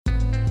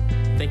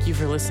Thank you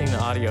for listening to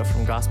audio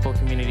from Gospel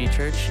Community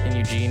Church in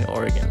Eugene,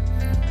 Oregon.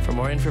 For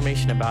more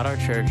information about our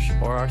church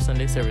or our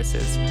Sunday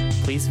services,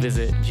 please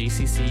visit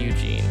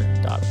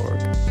gcceugene.org.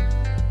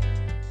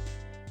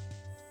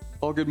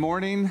 Well, good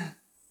morning.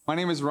 My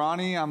name is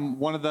Ronnie. I'm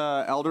one of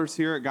the elders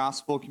here at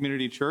Gospel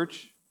Community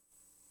Church.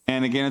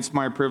 And again, it's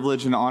my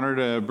privilege and honor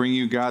to bring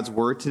you God's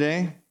Word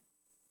today.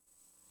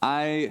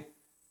 I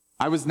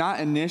was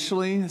not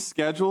initially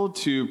scheduled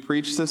to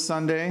preach this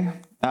Sunday,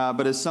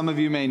 but as some of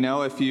you may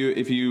know, if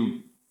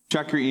you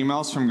check your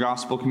emails from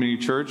Gospel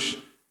Community Church,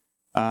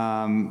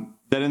 that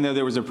in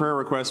there was a prayer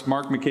request.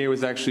 Mark McKay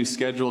was actually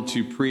scheduled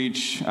to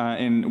preach,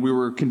 and we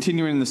were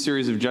continuing the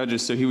series of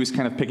Judges, so he was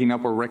kind of picking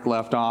up where Rick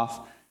left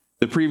off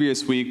the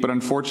previous week, but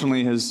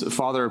unfortunately his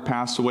father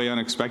passed away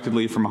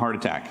unexpectedly from a heart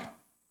attack.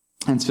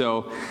 And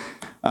so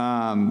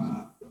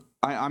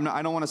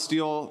I don't want to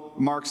steal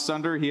Mark's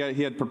thunder. He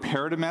had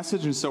prepared a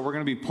message, and so we're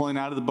going to be pulling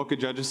out of the book of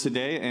Judges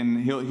today,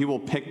 and he will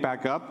pick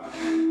back up.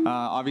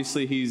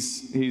 Obviously,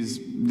 he's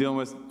dealing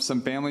with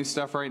some family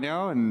stuff right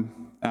now, and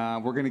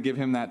we're going to give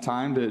him that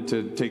time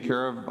to take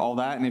care of all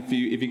that. And if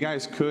you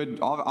guys could,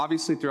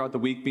 obviously throughout the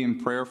week, be in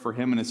prayer for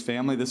him and his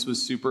family. This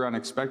was super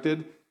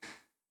unexpected.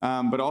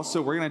 But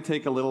also, we're going to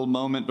take a little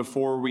moment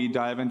before we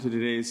dive into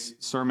today's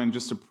sermon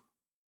just to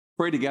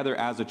pray together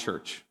as a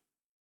church.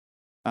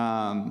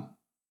 Any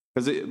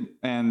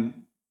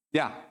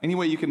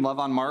way you can love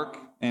on Mark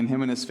and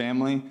him and his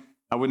family.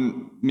 I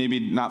wouldn't maybe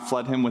not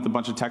flood him with a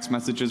bunch of text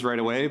messages right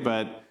away,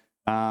 but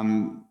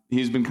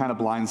he's been kind of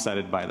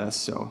blindsided by this,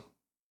 so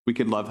we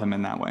could love him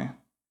in that way.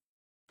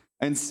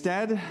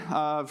 Instead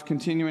of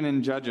continuing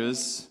in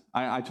Judges,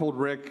 I told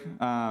Rick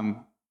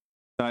that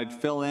I'd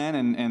fill in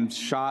and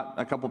shot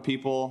a couple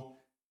people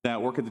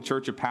that work at the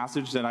church a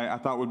passage that I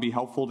thought would be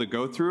helpful to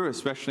go through,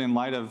 especially in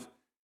light of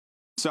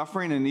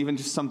suffering and even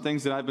just some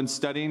things that I've been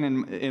studying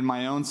in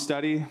my own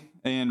study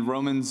in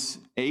Romans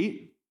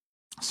 8.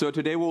 So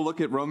today we'll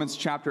look at Romans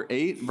chapter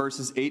 8,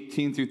 verses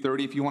 18 through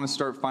 30, if you want to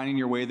start finding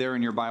your way there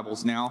in your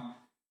Bibles now.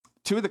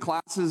 Two of the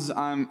classes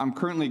I'm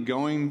currently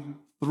going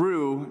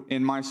through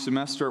in my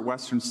semester at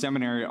Western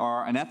Seminary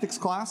are an ethics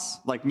class,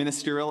 like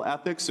ministerial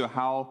ethics, so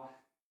how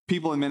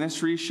people in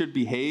ministry should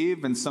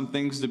behave and some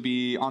things to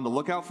be on the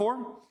lookout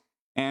for,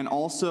 and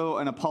also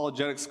an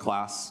apologetics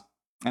class.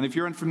 And if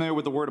you're unfamiliar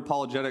with the word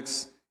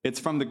apologetics,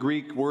 it's from the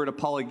Greek word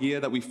apologia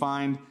that we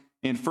find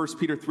in 1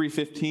 Peter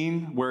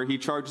 3:15, where he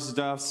charges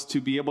us to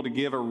be able to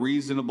give a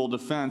reasonable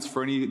defense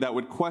for any that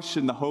would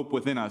question the hope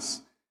within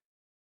us.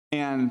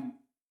 And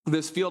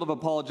this field of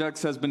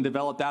apologetics has been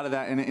developed out of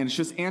that, and it's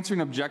just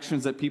answering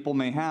objections that people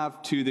may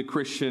have to the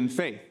Christian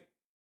faith.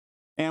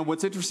 And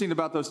what's interesting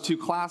about those two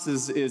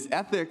classes is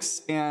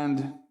ethics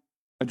and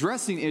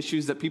addressing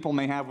issues that people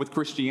may have with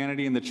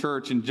Christianity and the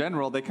church in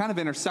general, they kind of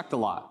intersect a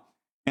lot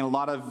in a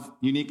lot of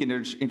unique and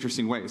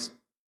interesting ways.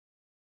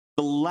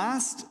 The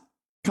last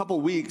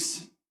couple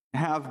weeks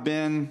have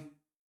been,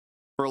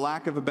 for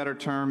lack of a better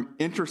term,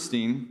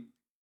 interesting,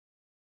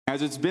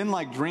 as it's been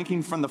like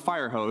drinking from the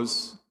fire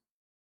hose,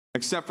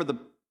 except for the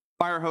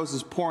fire hose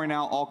is pouring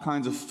out all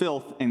kinds of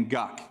filth and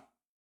guck.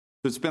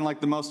 So it's been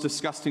like the most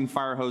disgusting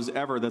fire hose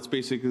ever that's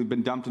basically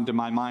been dumped into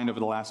my mind over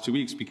the last 2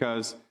 weeks,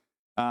 because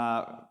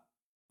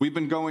we've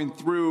been going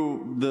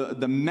through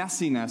the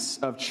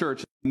messiness of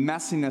church,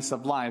 messiness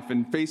of life,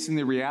 and facing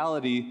the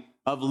reality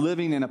of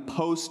living in a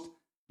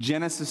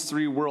post-Genesis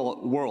 3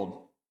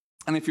 world.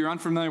 And if you're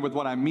unfamiliar with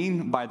what I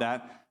mean by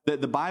that,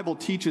 the Bible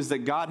teaches that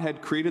God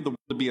had created the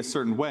world to be a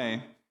certain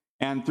way,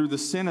 and through the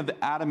sin of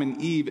Adam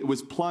and Eve, it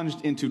was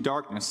plunged into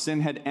darkness.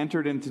 Sin had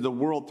entered into the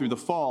world through the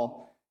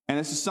fall, and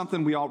this is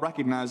something we all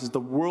recognize, is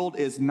the world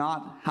is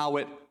not how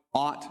it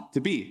ought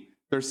to be.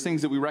 There's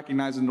things that we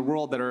recognize in the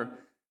world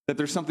that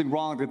there's something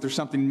wrong, that there's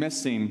something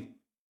missing.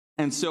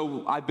 And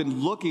so I've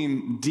been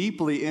looking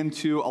deeply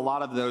into a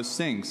lot of those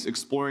things,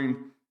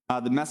 exploring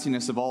the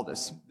messiness of all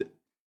this.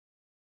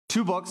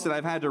 Two books that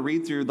I've had to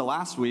read through the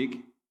last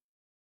week.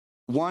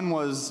 One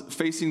was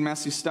Facing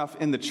Messy Stuff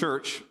in the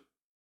Church,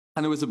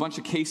 and there was a bunch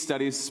of case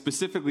studies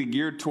specifically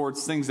geared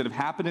towards things that have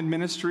happened in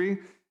ministry,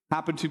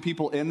 happened to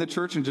people in the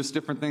church, and just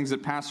different things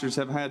that pastors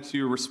have had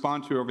to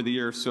respond to over the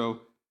years.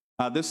 So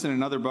this and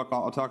another book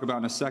I'll talk about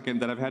in a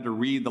second that I've had to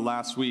read the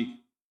last week.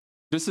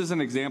 This is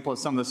an example of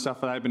some of the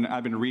stuff that I've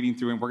been reading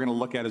through, and we're going to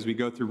look at as we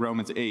go through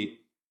Romans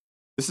 8.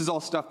 This is all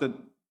stuff that,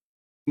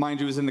 mind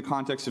you, is in the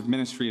context of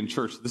ministry and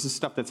church. This is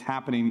stuff that's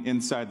happening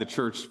inside the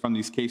church from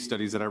these case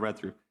studies that I read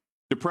through.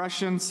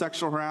 Depression,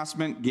 sexual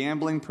harassment,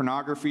 gambling,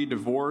 pornography,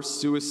 divorce,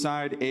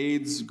 suicide,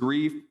 AIDS,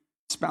 grief,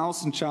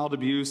 spouse and child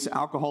abuse,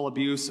 alcohol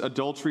abuse,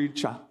 adultery,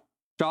 child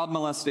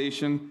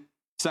molestation,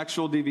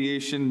 sexual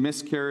deviation,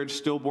 miscarriage,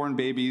 stillborn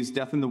babies,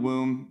 death in the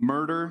womb,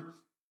 murder,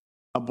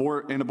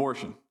 and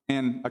abortion,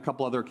 and a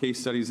couple other case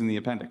studies in the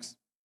appendix.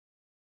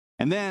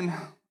 And then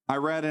I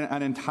read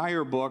an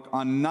entire book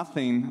on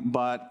nothing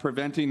but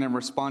preventing and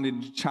responding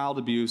to child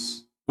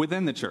abuse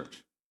within the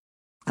church.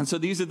 And so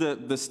these are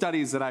the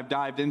studies that I've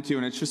dived into,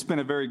 and it's just been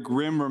a very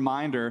grim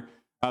reminder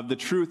of the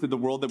truth of the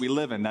world that we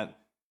live in, that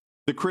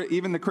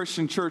Even the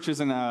Christian church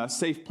isn't a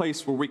safe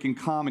place where we can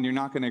come and you're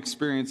not going to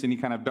experience any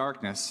kind of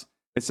darkness.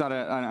 It's not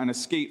an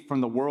escape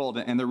from the world,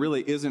 and there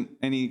really isn't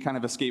any kind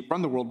of escape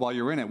from the world while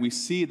you're in it. We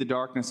see the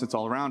darkness that's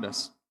all around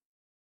us.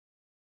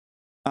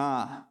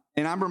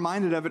 And I'm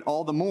reminded of it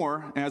all the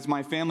more as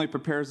my family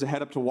prepares to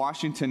head up to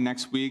Washington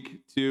next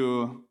week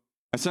to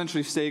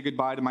essentially say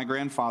goodbye to my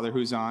grandfather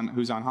who's on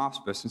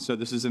hospice. And so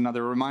this is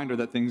another reminder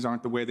that things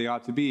aren't the way they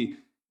ought to be.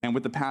 And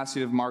with the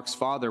passing of Mark's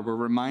father, we're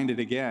reminded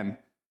again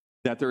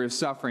that there is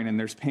suffering and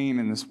there's pain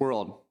in this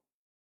world.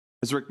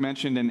 As Rick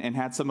mentioned and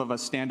had some of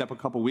us stand up a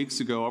couple weeks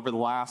ago, over the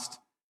last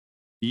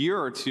year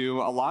or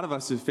two, a lot of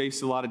us have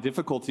faced a lot of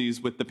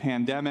difficulties with the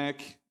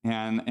pandemic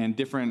and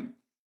different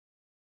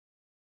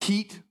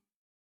heat,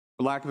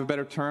 for lack of a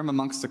better term,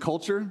 amongst the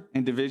culture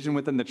and division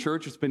within the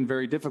church. It's been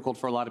very difficult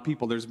for a lot of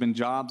people. There's been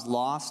jobs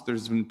lost.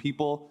 There's been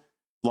people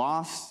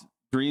lost,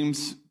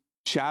 dreams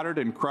shattered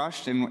and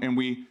crushed, and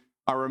we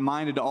are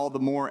reminded all the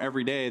more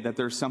every day that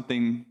there's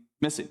something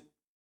missing.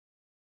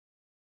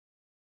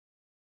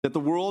 That the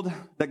world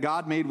that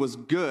God made was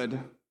good,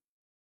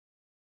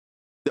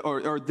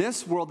 or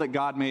this world that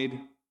God made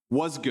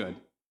was good.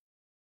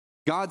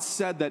 God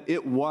said that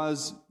it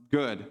was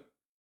good,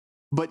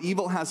 but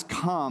evil has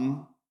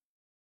come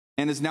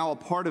and is now a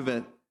part of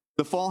it.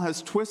 The fall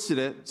has twisted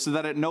it so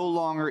that it no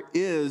longer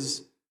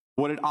is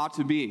what it ought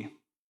to be.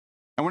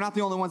 And we're not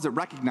the only ones that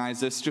recognize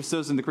this, just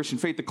those in the Christian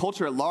faith. The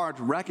culture at large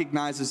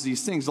recognizes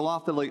these things. They'll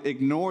often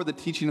ignore the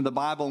teaching of the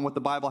Bible and what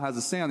the Bible has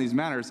to say on these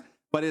matters,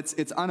 but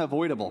it's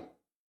unavoidable.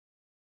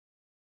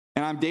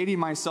 And I'm dating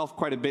myself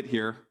quite a bit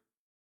here,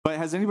 but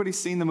has anybody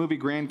seen the movie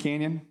Grand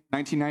Canyon,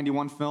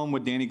 1991 film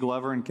with Danny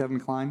Glover and Kevin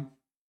Kline?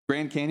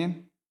 Grand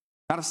Canyon?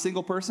 Not a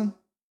single person?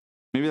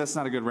 Maybe that's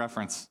not a good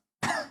reference.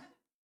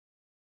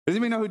 Does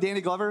anybody know who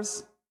Danny Glover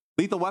is?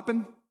 Lethal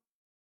Weapon?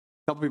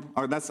 A couple people.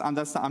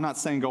 I'm not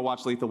saying go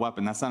watch Lethal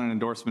Weapon. That's not an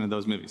endorsement of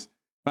those movies.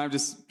 But I'm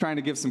just trying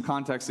to give some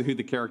context to who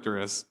the character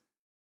is.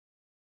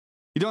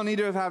 You don't need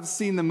to have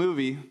seen the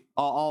movie.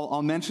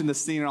 I'll mention the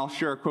scene and I'll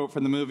share a quote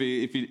from the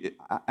movie.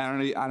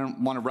 I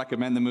don't want to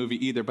recommend the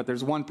movie either, but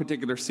there's one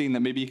particular scene that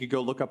maybe you could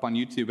go look up on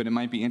YouTube and it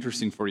might be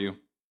interesting for you.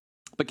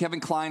 But Kevin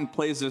Kline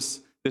plays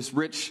this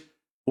rich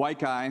white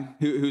guy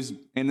who's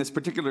in this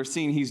particular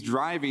scene. He's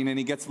driving and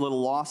he gets a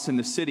little lost in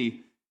the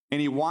city and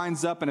he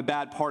winds up in a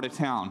bad part of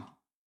town.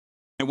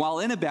 And while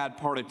in a bad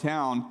part of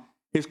town,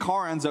 his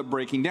car ends up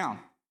breaking down.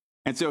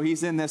 And so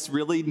he's in this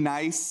really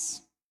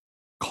nice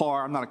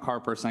car. I'm not a car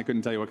person. I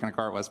couldn't tell you what kind of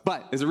car it was,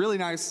 but it's a really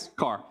nice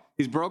car.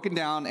 He's broken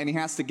down and he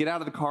has to get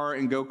out of the car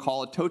and go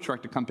call a tow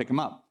truck to come pick him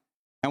up.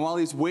 And while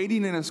he's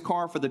waiting in his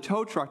car for the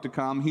tow truck to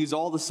come, he's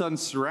all of a sudden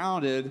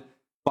surrounded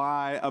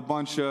by a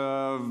bunch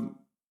of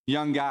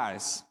young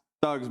guys,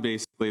 thugs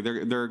basically.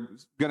 They're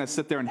going to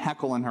sit there and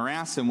heckle and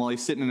harass him while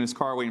he's sitting in his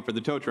car waiting for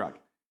the tow truck.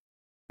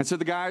 And so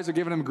the guys are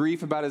giving him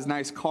grief about his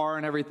nice car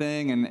and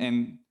everything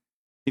and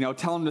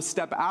tell him to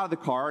step out of the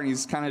car, and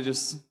he's kind of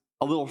just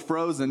a little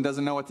frozen,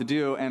 doesn't know what to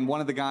do, and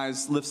one of the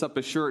guys lifts up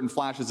his shirt and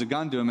flashes a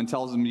gun to him and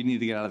tells him you need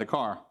to get out of the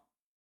car.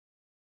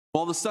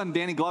 Well, all of a sudden,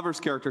 Danny Glover's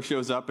character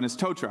shows up in his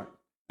tow truck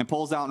and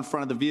pulls out in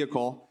front of the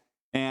vehicle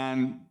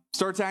and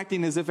starts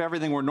acting as if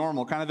everything were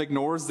normal, kind of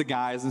ignores the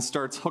guys and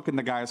starts hooking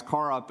the guy's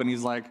car up, and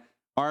he's like,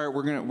 all right,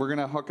 we're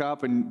gonna hook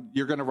up and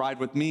you're gonna ride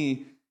with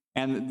me.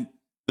 And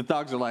the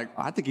thugs are like,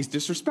 I think he's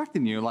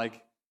disrespecting you.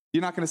 Like,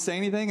 you're not going to say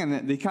anything?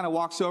 And he kind of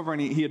walks over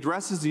and he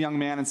addresses the young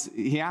man and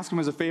he asks him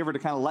as a favor to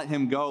kind of let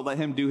him go, let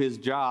him do his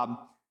job.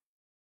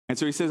 And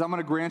so he says, I'm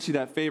going to grant you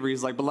that favor.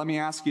 He's like, but let me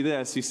ask you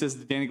this. He says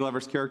to Danny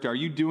Glover's character, are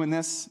you doing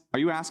this? Are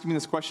you asking me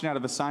this question out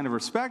of a sign of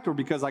respect or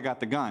because I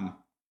got the gun?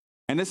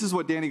 And this is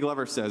what Danny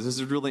Glover says. This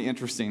is really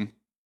interesting.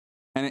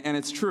 And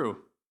it's true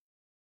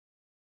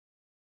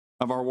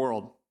of our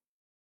world.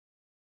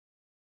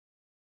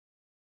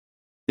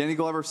 Danny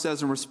Glover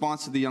says in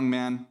response to the young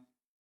man,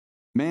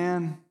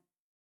 man,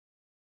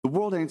 the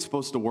world ain't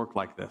supposed to work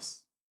like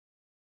this.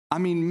 I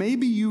mean,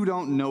 maybe you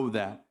don't know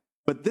that,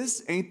 but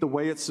this ain't the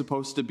way it's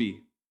supposed to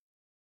be.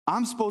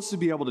 I'm supposed to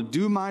be able to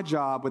do my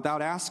job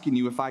without asking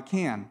you if I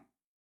can.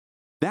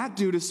 That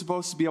dude is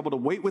supposed to be able to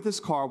wait with his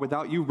car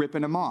without you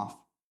ripping him off.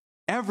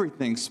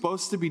 Everything's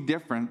supposed to be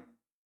different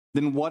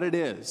than what it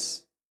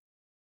is.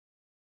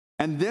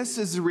 And this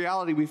is the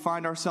reality we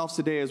find ourselves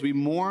today as we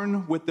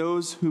mourn with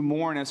those who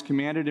mourn as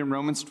commanded in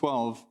Romans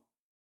 12.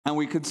 And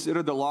we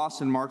consider the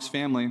loss in Mark's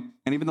family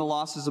and even the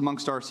losses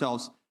amongst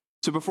ourselves.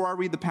 So before I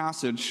read the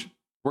passage,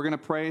 we're going to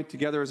pray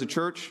together as a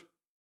church.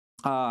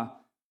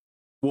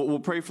 We'll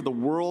pray for the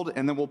world,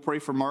 and then we'll pray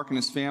for Mark and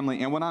his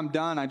family. And when I'm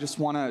done, I just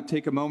want to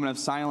take a moment of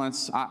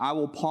silence. I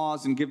will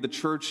pause and give the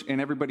church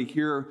and everybody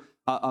here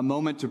a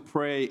moment to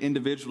pray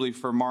individually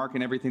for Mark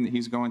and everything that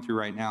he's going through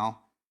right now.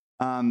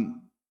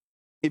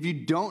 If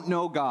you don't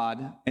know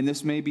God, and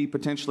this may be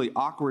potentially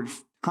awkward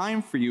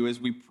time for you as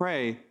we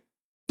pray,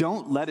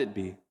 don't let it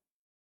be.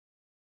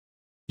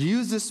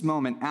 Use this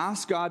moment.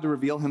 Ask God to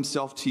reveal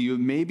himself to you,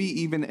 maybe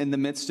even in the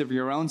midst of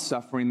your own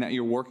suffering that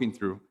you're working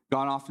through.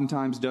 God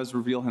oftentimes does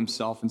reveal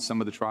himself in some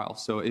of the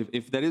trials. So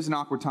if that is an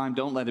awkward time,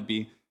 don't let it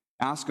be.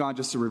 ask God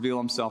just to reveal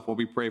himself while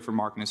we pray for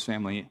Mark and his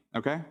family,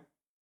 okay?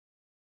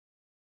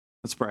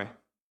 Let's pray.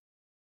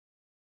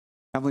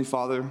 Heavenly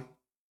Father,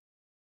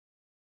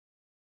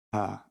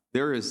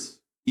 there is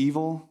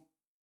evil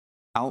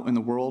out in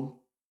the world.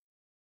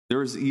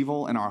 There is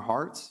evil in our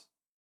hearts.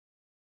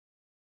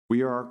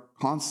 We are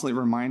constantly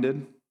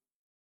reminded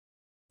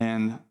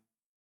and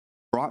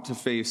brought to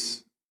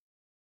face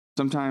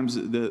sometimes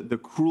the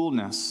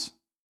cruelness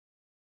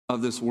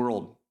of this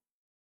world.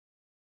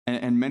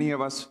 And many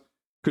of us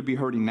could be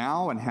hurting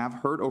now and have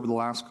hurt over the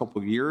last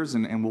couple of years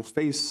and will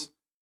face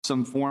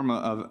some form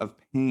of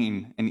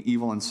pain and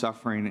evil and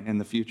suffering in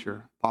the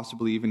future,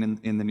 possibly even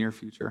in the near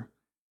future.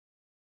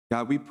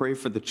 God, we pray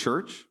for the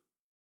church,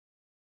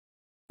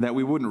 that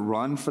we wouldn't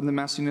run from the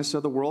messiness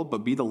of the world,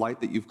 but be the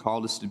light that you've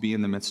called us to be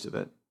in the midst of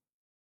it.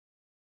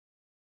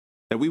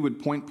 That we would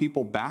point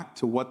people back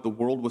to what the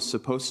world was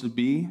supposed to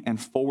be and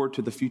forward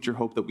to the future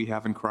hope that we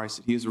have in Christ,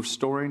 that he is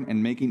restoring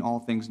and making all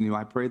things new.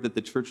 I pray that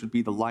the church would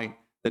be the light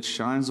that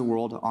shines the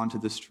world onto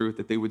this truth,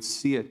 that they would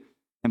see it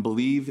and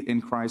believe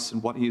in Christ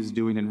and what he is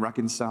doing in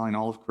reconciling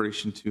all of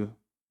creation to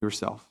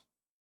yourself.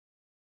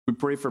 We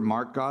pray for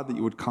Mark, God, that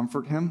you would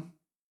comfort him,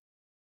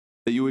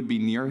 that you would be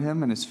near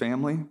him and his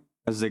family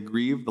as they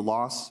grieve the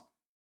loss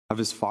of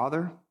his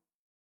father,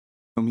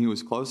 whom he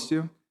was close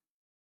to.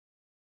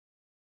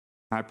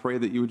 I pray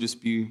that you would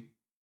just be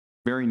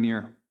very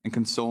near and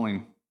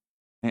consoling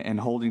and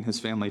holding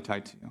his family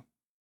tight to you.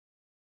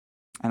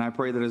 And I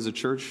pray that as a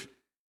church,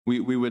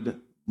 we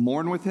would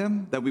mourn with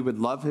him, that we would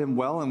love him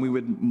well, and we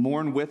would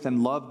mourn with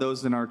and love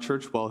those in our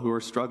church well who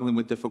are struggling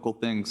with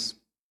difficult things.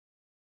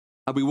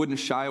 We wouldn't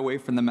shy away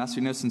from the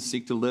messiness and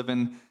seek to live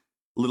in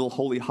little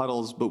holy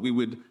huddles, but we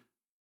would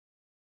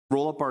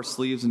roll up our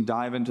sleeves and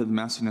dive into the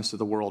messiness of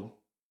the world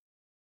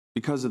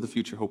because of the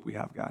future hope we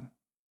have, God.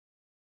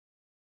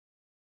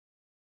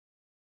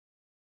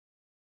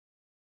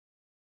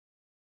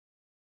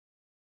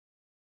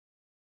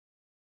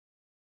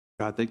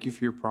 God, thank you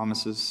for your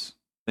promises.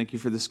 Thank you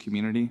for this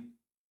community.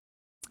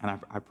 And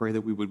I pray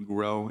that we would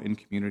grow in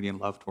community and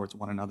love towards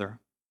one another,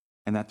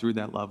 and that through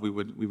that love we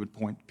would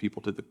point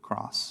people to the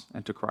cross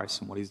and to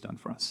Christ and what he's done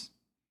for us.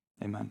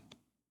 Amen.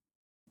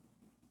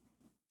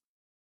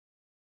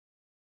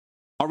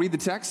 I'll read the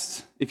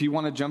text. If you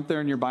want to jump there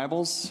in your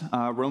Bibles,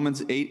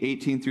 Romans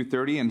 8:18 through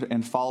 30,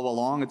 and follow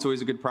along. It's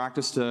always a good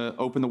practice to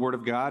open the Word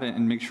of God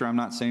and make sure I'm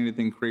not saying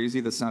anything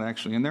crazy that's not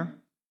actually in there,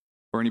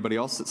 or anybody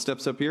else that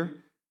steps up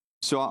here.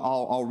 So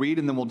I'll read,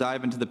 and then we'll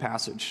dive into the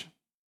passage.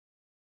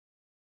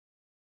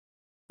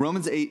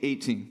 Romans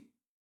 8:18.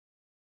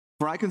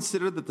 For I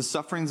consider that the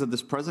sufferings of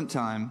this present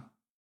time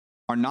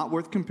are not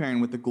worth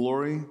comparing with the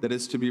glory that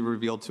is to be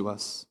revealed to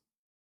us.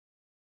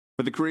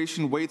 For the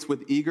creation waits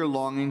with eager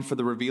longing for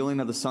the revealing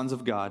of the sons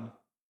of God.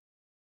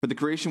 For the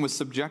creation was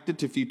subjected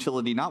to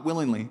futility, not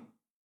willingly,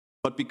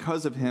 but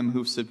because of him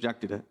who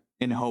subjected it,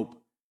 in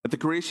hope that the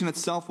creation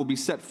itself will be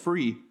set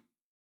free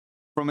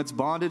from its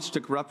bondage to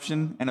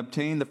corruption and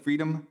obtain the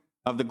freedom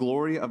of the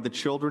glory of the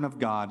children of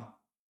God.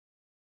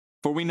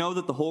 For we know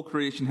that the whole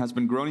creation has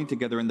been groaning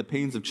together in the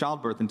pains of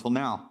childbirth until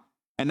now.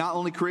 And not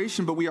only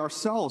creation, but we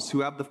ourselves,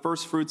 who have the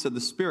first fruits of the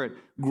Spirit,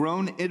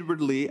 groan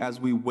inwardly as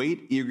we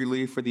wait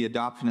eagerly for the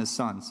adoption as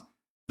sons,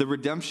 the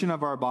redemption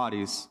of our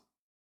bodies.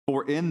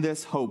 For in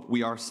this hope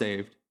we are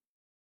saved.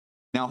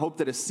 Now hope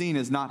that is seen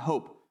is not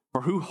hope,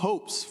 for who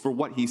hopes for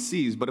what he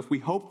sees? But if we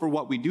hope for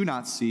what we do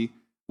not see,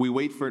 we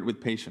wait for it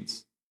with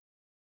patience.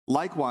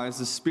 Likewise,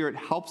 the Spirit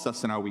helps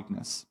us in our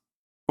weakness,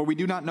 for we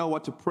do not know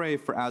what to pray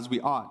for as we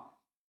ought.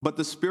 But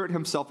the Spirit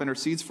himself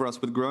intercedes for us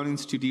with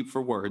groanings too deep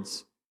for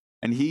words.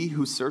 And he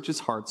who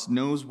searches hearts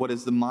knows what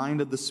is the mind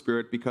of the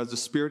Spirit, because the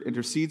Spirit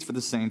intercedes for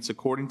the saints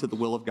according to the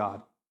will of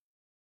God.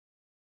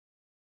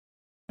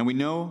 And we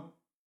know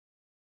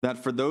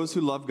that for those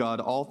who love God,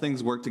 all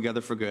things work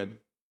together for good,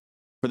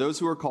 for those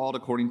who are called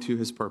according to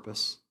his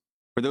purpose.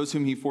 For those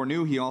whom he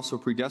foreknew, he also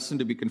predestined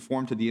to be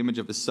conformed to the image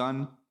of his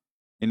Son,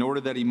 in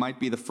order that he might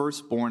be the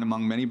firstborn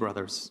among many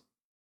brothers.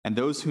 And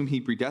those whom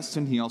he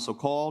predestined, he also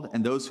called,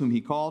 and those whom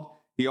he called,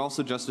 he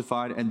also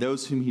justified, and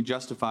those whom he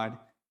justified,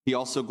 he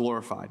also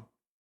glorified.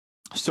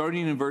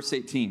 Starting in verse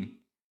 18,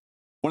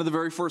 one of the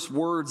very first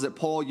words that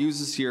Paul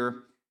uses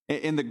here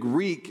in the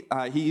Greek,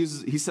 he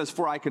says,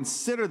 "For I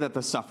consider that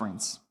the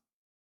sufferings."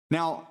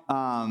 Now,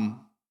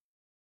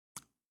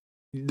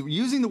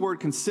 using the word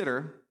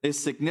 "consider" is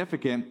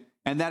significant,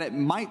 and that it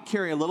might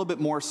carry a little bit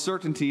more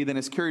certainty than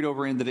is carried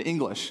over into the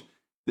English.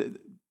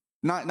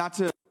 Not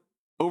to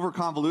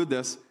over-convolute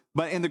this,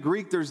 but in the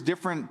Greek, there's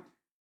different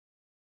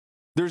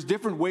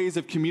ways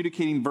of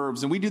communicating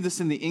verbs, and we do this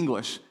in the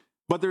English,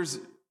 but there's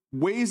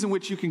ways in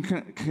which you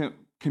can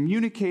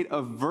communicate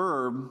a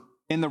verb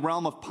in the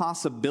realm of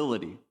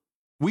possibility.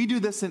 We do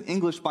this in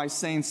English by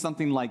saying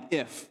something like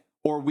if,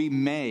 or we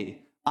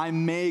may. I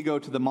may go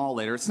to the mall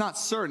later. It's not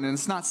certain, and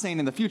it's not saying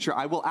in the future,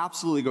 I will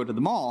absolutely go to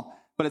the mall,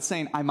 but it's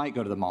saying I might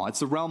go to the mall. It's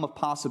the realm of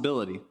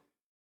possibility.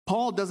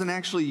 Paul doesn't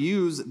actually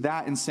use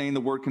that in saying the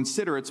word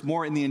consider. It's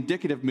more in the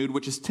indicative mood,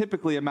 which is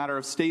typically a matter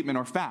of statement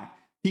or fact.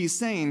 He's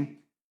saying,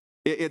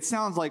 It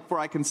sounds like, for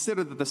I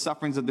consider that the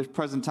sufferings of this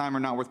present time are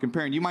not worth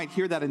comparing. You might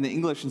hear that in the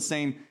English and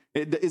saying,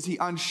 is he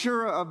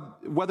unsure of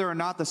whether or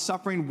not the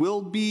suffering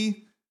will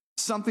be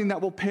something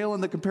that will pale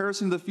in the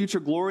comparison to the future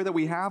glory that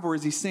we have, or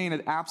is he saying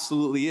it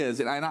absolutely is?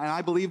 And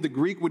I believe the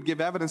Greek would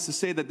give evidence to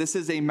say that this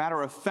is a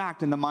matter of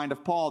fact in the mind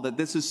of Paul, that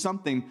this is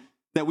something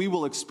that we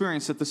will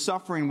experience, that the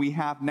suffering we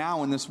have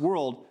now in this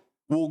world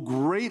will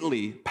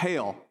greatly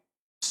pale.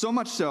 So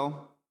much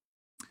so,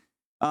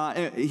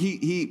 when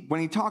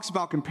he talks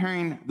about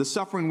comparing the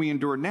suffering we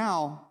endure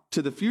now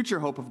to the future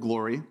hope of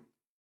glory,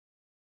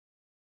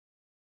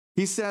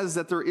 he says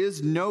that there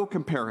is no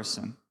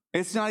comparison.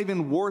 It's not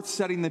even worth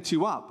setting the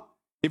two up.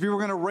 If you were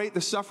going to rate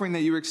the suffering that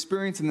you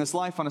experience in this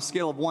life on a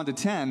scale of 1 to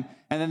 10,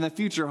 and then the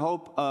future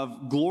hope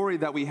of glory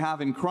that we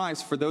have in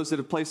Christ for those that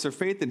have placed their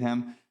faith in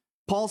him,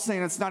 Paul's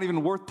saying it's not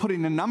even worth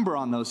putting a number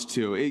on those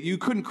two. You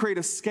couldn't create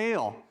a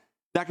scale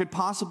that could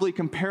possibly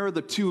compare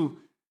the two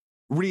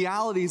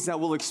realities that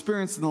we'll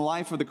experience in the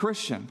life of the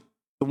Christian,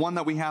 the one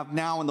that we have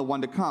now and the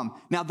one to come.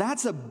 Now,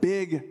 that's a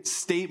big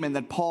statement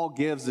that Paul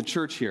gives the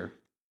church here.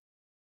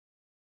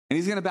 And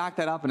he's going to back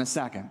that up in a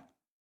second.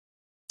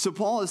 So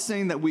Paul is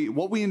saying that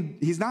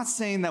he's not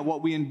saying that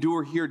what we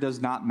endure here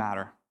does not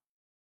matter.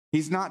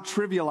 He's not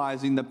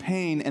trivializing the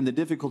pain and the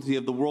difficulty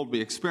of the world we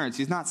experience.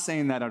 He's not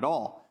saying that at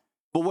all.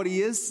 But what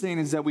he is saying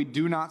is that we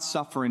do not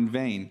suffer in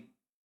vain.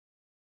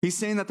 He's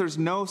saying that there's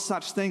no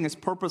such thing as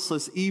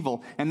purposeless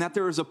evil, and that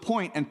there is a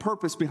point and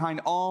purpose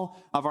behind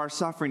all of our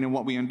suffering and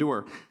what we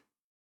endure.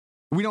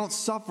 We don't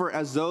suffer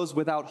as those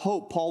without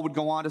hope. Paul would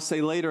go on to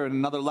say later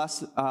in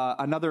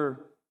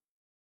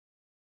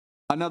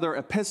another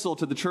epistle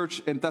to the church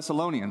in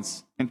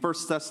Thessalonians. In 1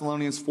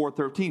 Thessalonians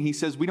 4:13, he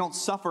says, we don't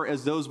suffer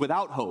as those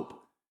without hope.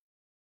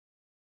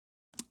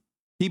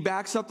 He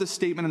backs up this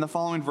statement in the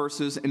following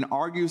verses and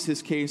argues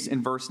his case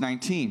in verse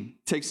 19.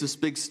 Takes this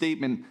big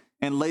statement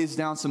and lays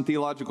down some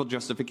theological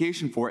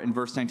justification for it in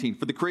verse 19.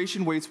 For the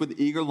creation waits with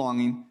eager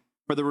longing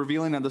for the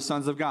revealing of the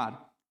sons of God.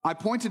 I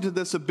pointed to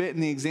this a bit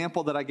in the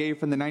example that I gave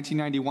from the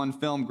 1991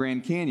 film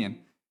Grand Canyon.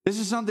 This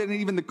is something that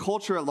even the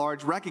culture at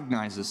large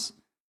recognizes.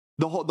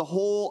 The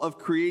whole of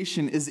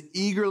creation is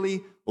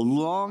eagerly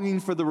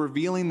longing for the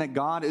revealing that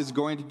God is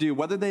going to do.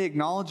 Whether they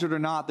acknowledge it or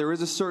not, there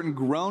is a certain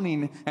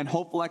groaning and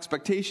hopeful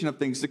expectation of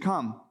things to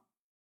come.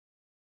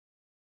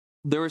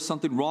 There is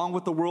something wrong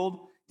with the world.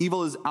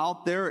 Evil is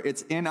out there.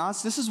 It's in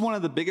us. This is one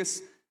of the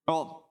biggest,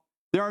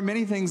 there are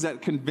many things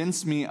that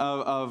convince me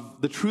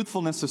of the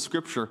truthfulness of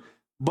Scripture.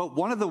 But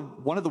one of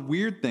the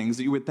weird things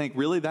that you would think,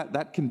 really,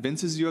 that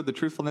convinces you of the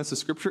truthfulness of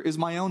Scripture is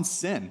my own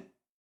sin.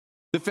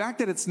 The fact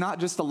that it's not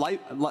just a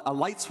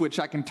light switch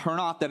I can turn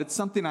off, that it's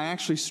something I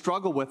actually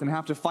struggle with and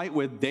have to fight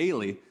with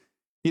daily.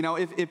 You know,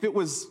 if it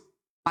was,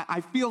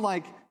 I feel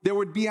like there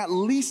would be at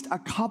least a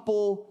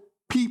couple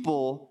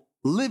people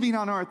living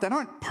on earth that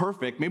aren't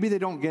perfect. Maybe they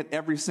don't get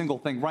every single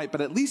thing right,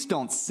 but at least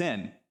don't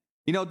sin.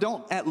 You know,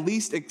 don't at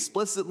least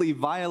explicitly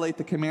violate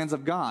the commands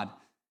of God.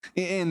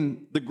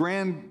 In the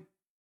grand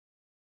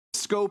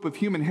scope of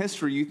human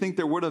history, you think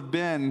there would have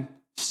been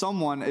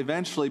someone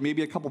eventually,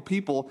 maybe a couple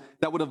people,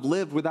 that would have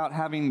lived without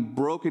having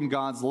broken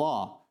God's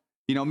law.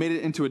 You know, made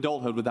it into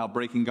adulthood without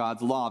breaking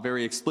God's law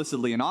very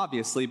explicitly and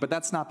obviously, but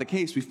that's not the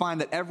case. We find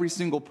that every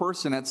single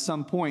person at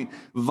some point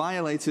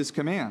violates his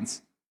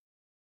commands.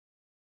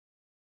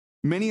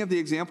 Many of the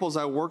examples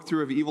I worked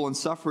through of evil and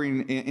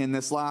suffering in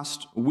this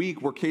last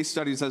week were case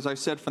studies, as I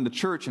said, from the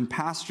church and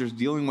pastors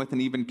dealing with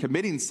and even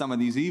committing some of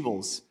these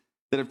evils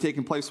that have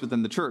taken place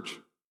within the church.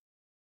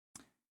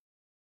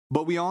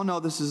 But we all know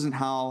this isn't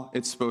how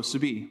it's supposed to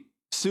be.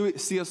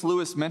 C.S.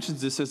 Lewis mentions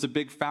this as a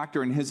big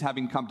factor in his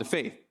having come to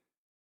faith.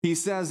 He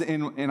says,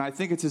 and I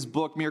think it's his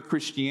book, Mere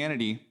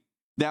Christianity,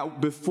 that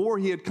before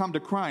he had come to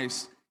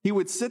Christ, he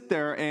would sit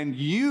there and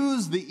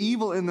use the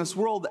evil in this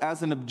world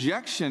as an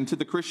objection to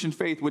the Christian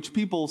faith, which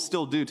people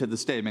still do to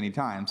this day many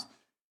times.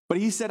 But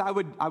he said, I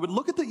would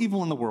look at the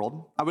evil in the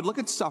world, I would look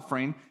at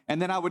suffering,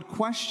 and then I would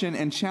question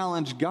and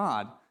challenge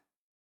God.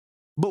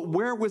 But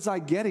where was I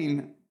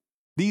getting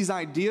these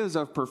ideas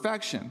of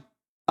perfection?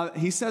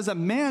 He says a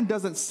man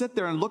doesn't sit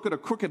there and look at a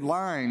crooked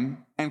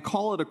line and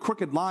call it a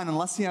crooked line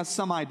unless he has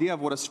some idea of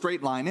what a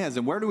straight line is.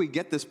 And where do we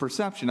get this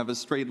perception of a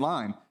straight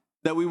line?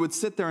 That we would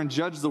sit there and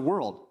judge the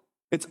world.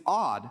 It's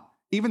odd.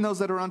 Even those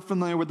that are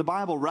unfamiliar with the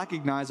Bible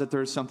recognize that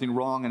there is something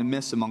wrong and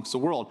amiss amongst the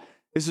world.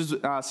 This is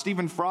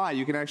Stephen Fry.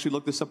 You can actually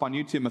look this up on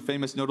YouTube, a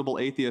famous notable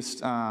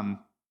atheist. I'm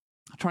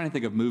trying to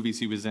think of movies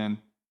he was in.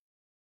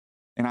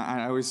 And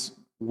I always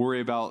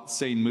worry about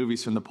saying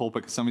movies from the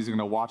pulpit because somebody's going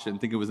to watch it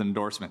and think it was an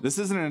endorsement. This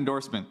isn't an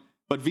endorsement,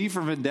 but V for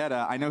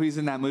Vendetta, I know he's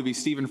in that movie.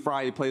 Stephen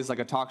Fry, he plays like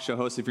a talk show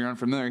host if you're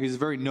unfamiliar. He's a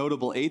very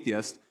notable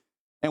atheist.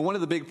 And one of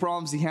the big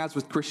problems he has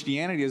with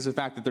Christianity is the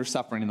fact that there's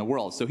suffering in the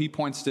world. So he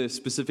points to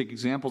specific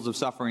examples of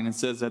suffering and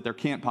says that there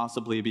can't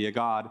possibly be a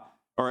God,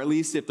 or at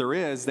least if there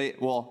is,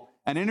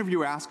 an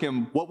interviewer asked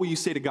him, what will you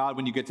say to God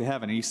when you get to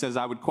heaven? And he says,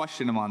 I would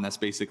question him on this,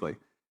 basically.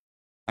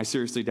 I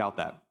seriously doubt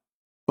that.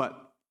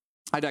 But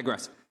I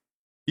digress.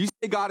 You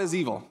say God is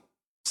evil.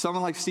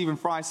 Someone like Stephen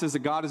Fry says that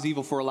God is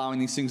evil for allowing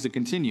these things to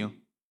continue.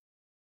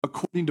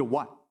 According to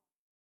what?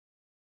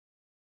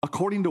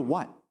 According to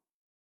what?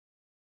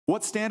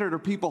 What standard are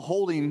people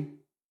holding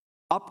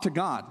up to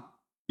God?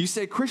 You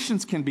say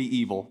Christians can be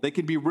evil. They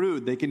can be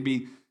rude. They can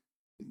be,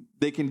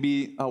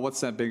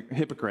 what's that big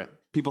hypocrite?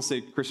 People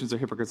say Christians are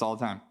hypocrites all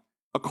the time.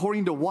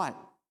 According to what?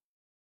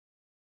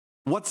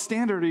 What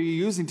standard are you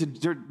using to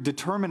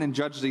determine and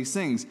judge these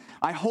things?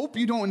 I hope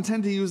you don't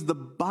intend to use the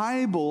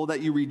Bible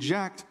that you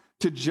reject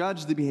to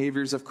judge the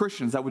behaviors of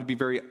Christians. That would be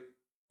very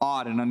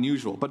odd and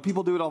unusual. But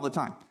people do it all the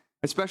time,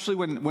 especially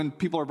when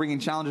people are bringing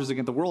challenges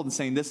against the world and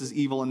saying this is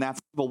evil and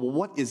that's evil. Well,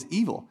 what is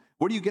evil?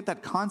 Where do you get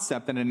that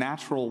concept in a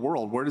natural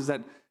world? Where does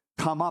that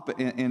come up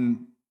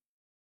in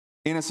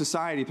a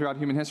society throughout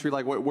human history?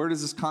 Like, where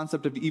does this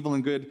concept of evil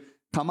and good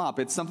come up?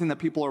 It's something that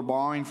people are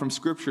borrowing from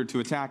Scripture to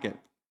attack it.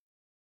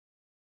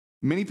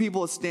 Many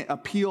people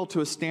appeal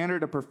to a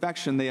standard of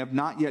perfection they have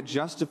not yet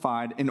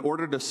justified in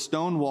order to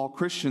stonewall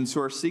Christians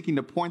who are seeking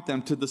to point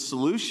them to the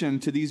solution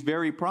to these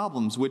very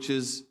problems, which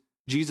is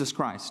Jesus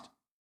Christ.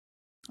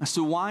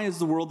 So why is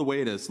the world the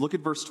way it is? Look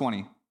at verse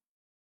 20.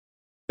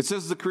 It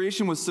says, the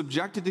creation was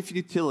subjected to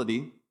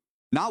futility,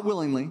 not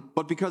willingly,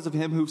 but because of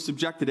him who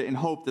subjected it in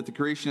hope that the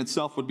creation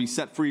itself would be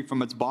set free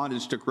from its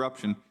bondage to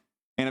corruption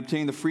and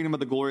obtain the freedom of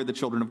the glory of the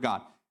children of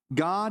God.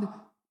 God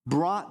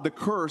brought the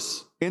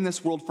curse in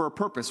this world for a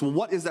purpose. Well,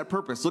 what is that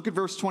purpose? Look at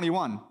verse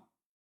 21.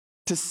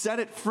 To set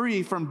it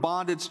free from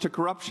bondage to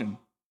corruption.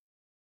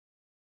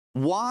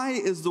 Why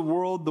is the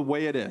world the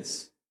way it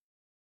is?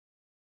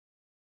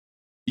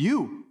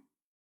 You,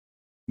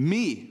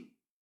 me,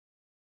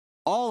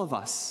 all of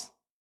us.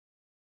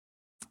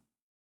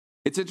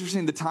 It's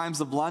interesting, the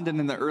Times of London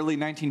in the early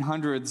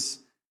 1900s,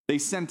 they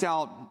sent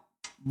out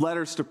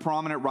letters to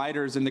prominent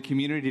writers in the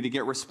community to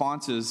get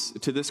responses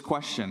to this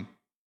question.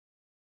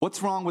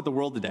 What's wrong with the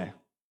world today?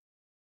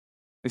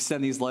 They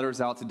send these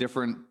letters out to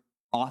different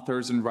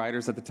authors and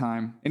writers at the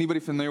time. Anybody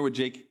familiar with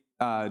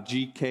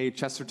G.K.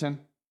 Chesterton?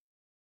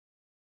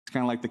 It's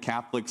kind of like the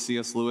Catholic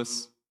C.S.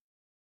 Lewis.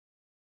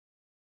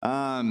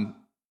 In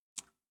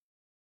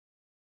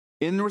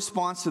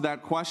response to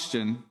that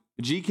question,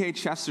 G.K.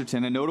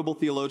 Chesterton, a notable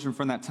theologian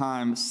from that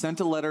time, sent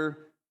a letter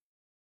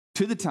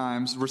to the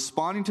Times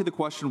responding to the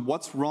question,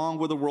 what's wrong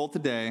with the world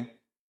today?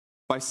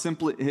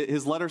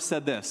 His letter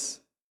said this: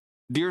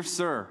 Dear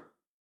sir,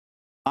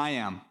 I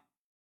am.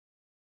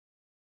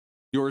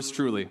 Yours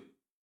truly,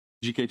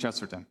 G.K.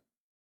 Chesterton.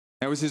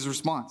 That was his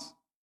response.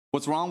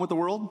 What's wrong with the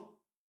world?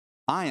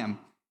 I am.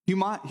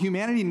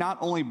 Humanity not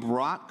only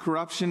brought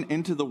corruption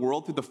into the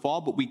world through the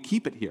fall, but we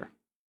keep it here.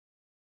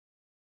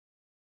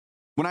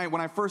 When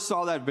I first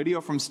saw that video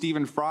from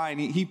Stephen Fry,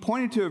 and he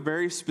pointed to a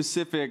very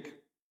specific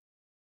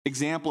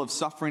example of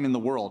suffering in the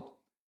world.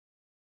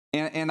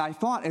 And I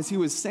thought, as he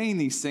was saying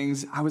these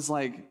things, I was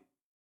like,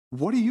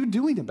 what are you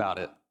doing about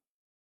it?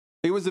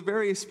 It was a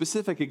very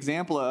specific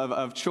example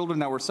of children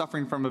that were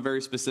suffering from a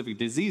very specific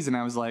disease, and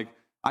I was like,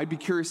 I'd be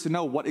curious to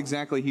know what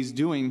exactly he's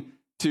doing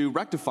to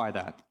rectify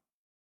that.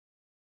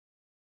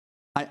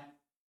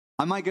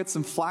 I might get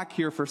some flack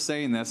here for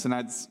saying this, and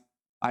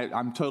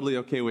I'm totally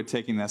okay with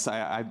taking this.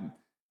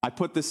 I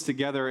put this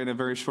together in a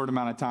very short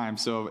amount of time,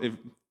 so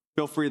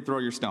feel free to throw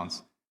your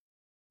stones.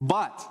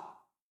 But,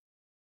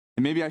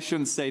 and maybe I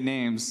shouldn't say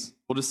names,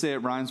 we'll just say it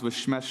rhymes with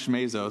Shmesh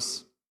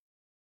Shmezos.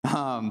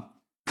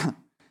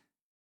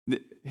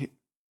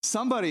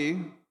 Somebody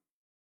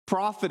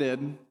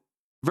profited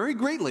very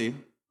greatly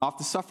off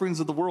the sufferings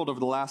of the world over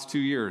the last 2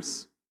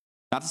 years.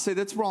 Not to say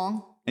that's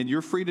wrong, and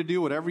you're free to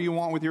do whatever you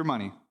want with your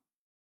money.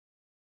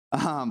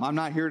 I'm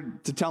not here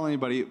to tell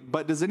anybody,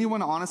 but does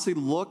anyone honestly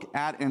look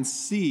at and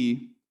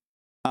see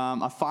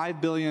a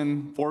 5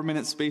 billion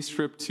 4-minute space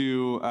trip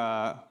to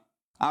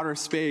outer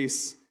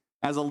space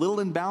as a little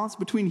imbalance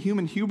between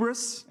human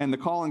hubris and the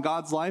call in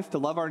God's life to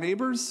love our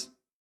neighbors?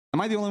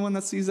 Am I the only one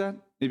that sees that?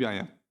 Maybe I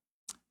am.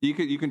 You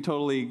can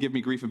totally give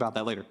me grief about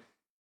that later.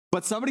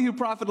 But somebody who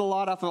profited a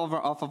lot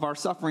off of our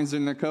sufferings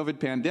in the COVID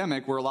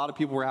pandemic, where a lot of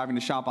people were having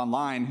to shop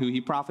online, who he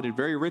profited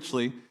very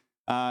richly,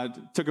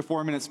 took a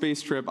 4-minute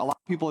space trip. A lot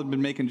of people have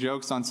been making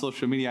jokes on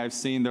social media I've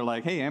seen. They're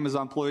like, hey,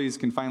 Amazon employees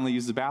can finally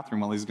use the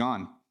bathroom while he's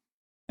gone,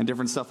 and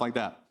different stuff like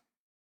that.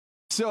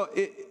 So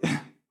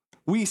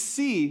we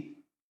see,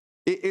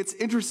 it's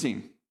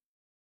interesting.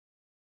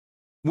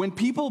 When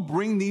people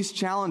bring these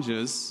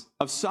challenges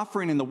of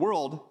suffering in the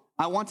world,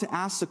 I want to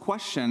ask the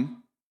question,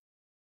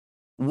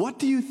 what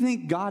do you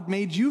think God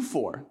made you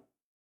for?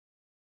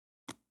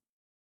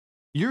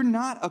 You're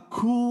not a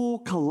cool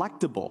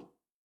collectible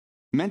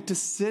meant to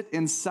sit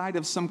inside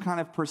of some kind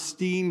of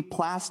pristine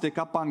plastic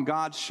up on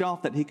God's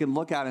shelf that he can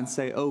look at and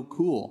say, oh,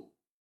 cool.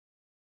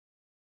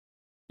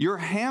 You're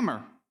a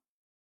hammer.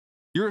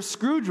 You're a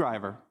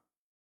screwdriver.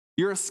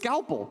 You're a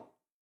scalpel.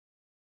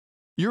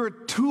 You're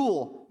a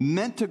tool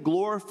meant to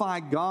glorify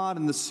God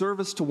in the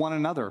service to one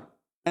another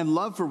and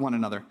love for one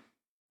another.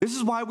 This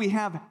is why we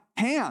have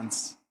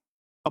hands,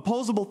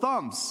 opposable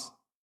thumbs.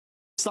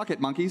 Suck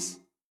it, monkeys.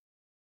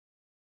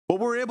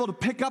 But we're able to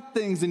pick up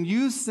things and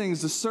use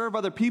things to serve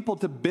other people,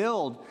 to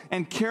build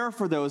and care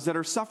for those that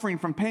are suffering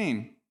from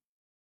pain.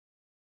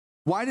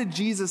 Why did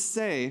Jesus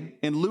say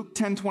in Luke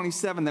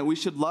 10:27 that we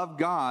should love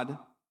God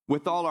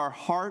with all our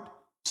heart,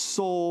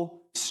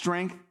 soul,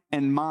 strength,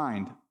 and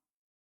mind?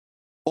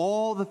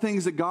 All the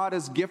things that God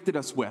has gifted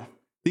us with,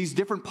 these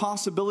different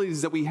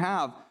possibilities that we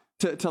have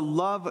to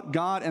love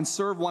God and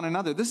serve one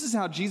another. This is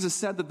how Jesus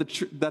said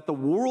that the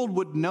world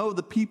would know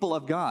the people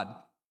of God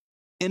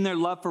in their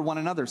love for one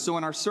another. So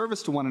in our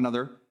service to one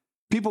another,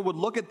 people would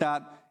look at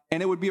that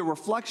and it would be a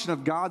reflection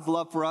of God's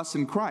love for us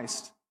in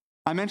Christ.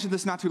 I mentioned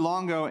this not too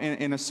long ago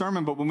in a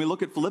sermon, but when we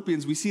look at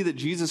Philippians, we see that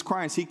Jesus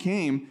Christ, he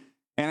came,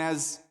 and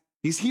as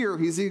he's here,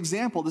 he's the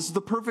example. This is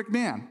the perfect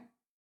man.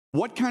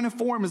 What kind of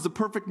form is the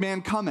perfect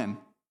man come in?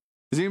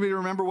 Does anybody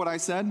remember what I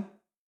said?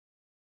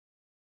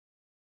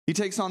 He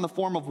takes on the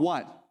form of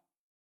what?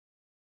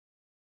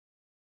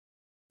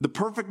 The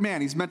perfect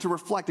man. He's meant to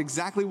reflect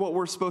exactly what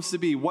we're supposed to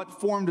be.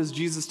 What form does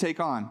Jesus take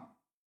on?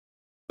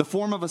 The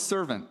form of a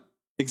servant.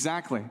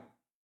 Exactly.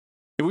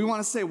 If we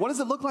want to say, what does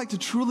it look like to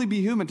truly be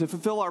human, to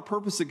fulfill our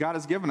purpose that God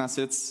has given us?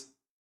 It's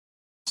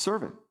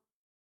servant.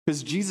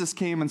 Because Jesus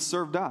came and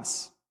served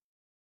us.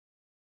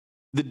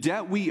 The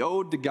debt we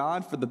owed to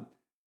God for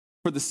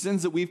the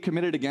sins that we've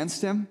committed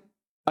against him,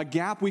 a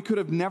gap we could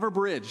have never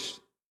bridged.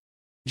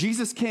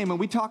 Jesus came, and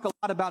we talk a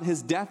lot about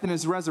his death and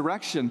his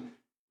resurrection,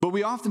 but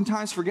we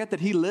oftentimes forget that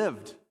he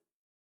lived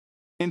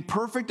in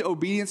perfect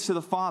obedience to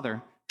the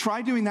Father.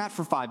 Try doing that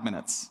for 5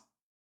 minutes.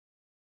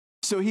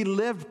 So he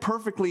lived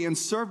perfectly and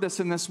served us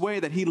in this way,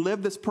 that he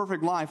lived this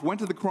perfect life, went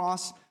to the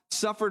cross,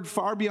 suffered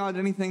far beyond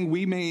anything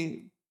we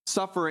may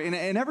suffer. In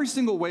every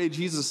single way,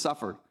 Jesus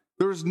suffered.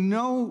 There's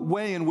no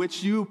way in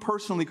which you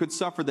personally could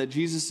suffer that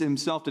Jesus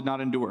himself did not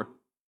endure.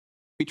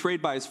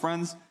 Betrayed by his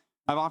friends.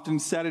 I've often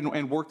said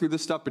and worked through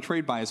this stuff,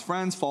 betrayed by his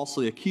friends,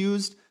 falsely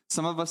accused.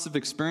 Some of us have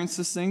experienced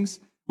these things.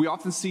 We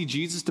often see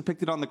Jesus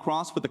depicted on the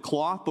cross with a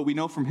cloth, but we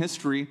know from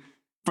history,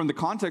 from the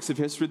context of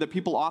history, that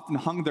people often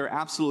hung there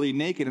absolutely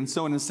naked. And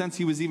so in a sense,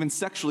 he was even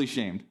sexually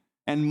shamed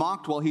and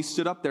mocked while he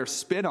stood up there,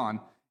 spit on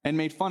and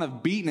made fun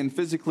of, beaten and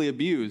physically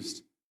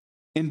abused,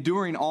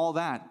 enduring all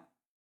that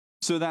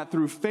so that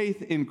through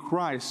faith in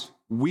Christ,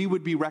 we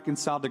would be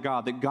reconciled to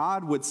God, that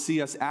God would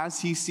see us as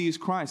he sees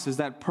Christ, as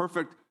that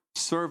perfect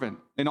servant.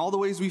 In all the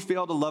ways we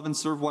fail to love and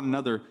serve one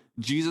another,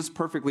 Jesus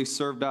perfectly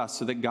served us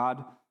so that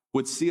God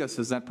would see us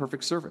as that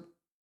perfect servant,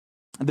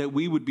 that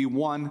we would be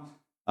one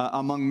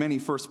among many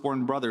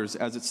firstborn brothers,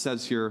 as it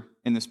says here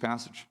in this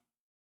passage.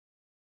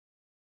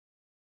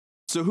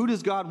 So who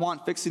does God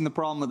want fixing the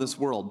problem of this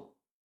world?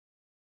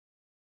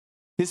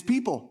 His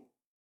people,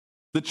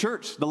 the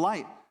church, the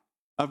light.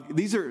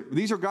 These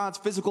are God's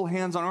physical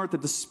hands on earth,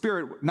 that the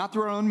Spirit, not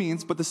through our own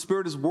means, but the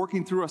Spirit is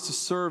working through us to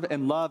serve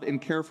and love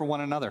and care for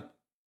one another.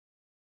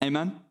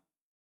 Amen?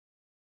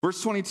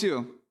 Verse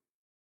 22.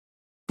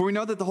 For we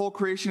know that the whole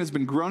creation has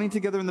been groaning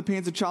together in the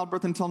pains of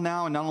childbirth until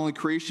now, and not only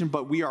creation,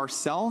 but we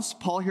ourselves.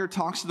 Paul here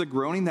talks to the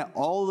groaning that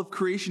all of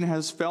creation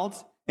has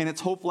felt in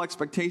its hopeful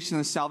expectation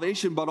of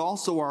salvation, but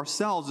also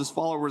ourselves as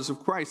followers of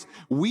Christ.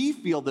 We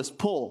feel this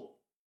pull.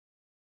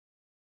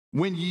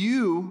 When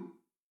you,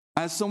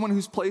 as someone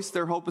who's placed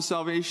their hope of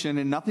salvation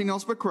in nothing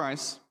else but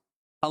Christ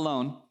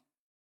alone,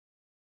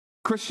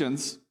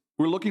 Christians,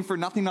 we're looking for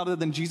nothing other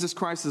than Jesus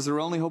Christ as their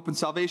only hope and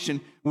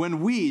salvation.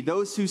 When we,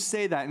 those who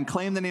say that and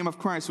claim the name of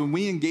Christ, when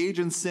we engage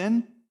in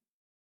sin,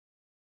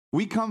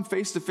 we come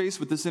face to face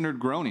with this inner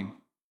groaning.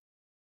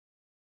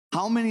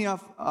 How many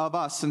of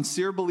us,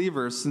 sincere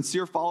believers,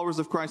 sincere followers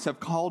of Christ,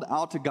 have called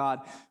out to God,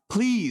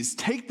 please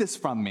take this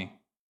from me.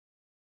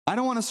 I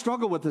don't want to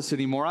struggle with this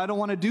anymore. I don't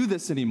want to do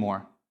this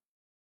anymore.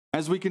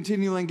 As we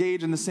continually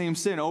engage in the same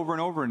sin over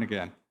and over and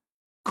again.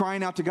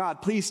 Crying out to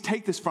God, please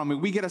take this from me.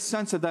 We get a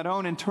sense of that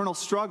own internal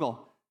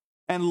struggle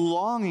and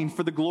longing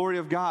for the glory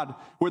of God,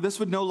 where this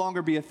would no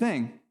longer be a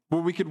thing,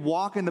 where we could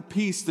walk in the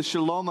peace, the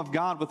shalom of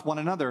God with one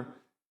another,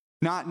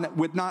 not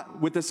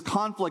with this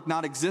conflict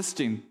not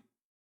existing.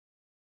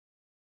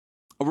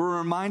 We're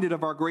reminded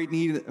of our great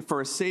need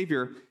for a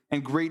Savior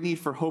and great need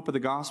for hope of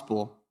the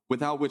gospel,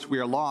 without which we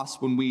are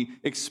lost when we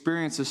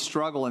experience this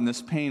struggle and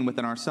this pain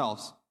within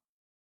ourselves.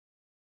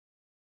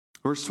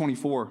 Verse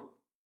 24.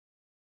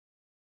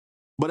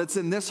 But it's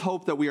in this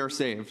hope that we are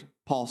saved,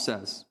 Paul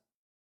says.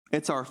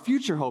 It's our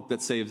future hope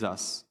that saves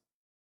us.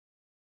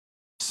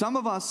 To some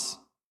of us,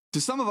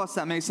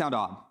 that may sound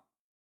odd.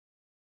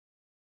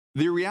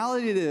 The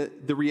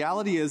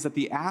reality is that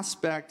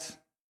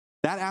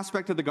that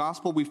aspect of the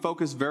gospel we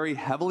focus very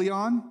heavily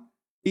on,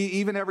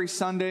 even every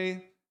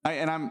Sunday.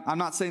 And I'm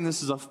not saying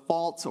this is a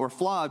fault or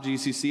flaw of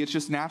GCC. It's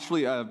just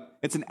naturally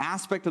it's an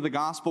aspect of the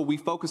gospel we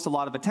focus a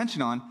lot of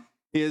attention on,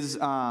 is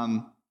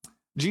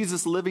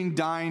Jesus living,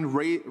 dying,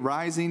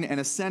 rising, and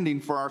ascending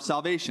for our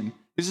salvation.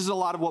 This is a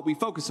lot of what we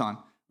focus on.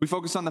 We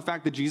focus on the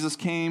fact that Jesus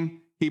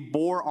came, he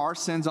bore our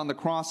sins on the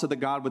cross so that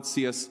God would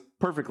see us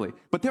perfectly.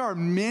 But there are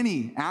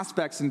many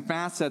aspects and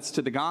facets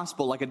to the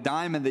gospel, like a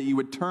diamond that you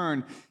would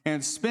turn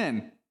and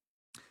spin.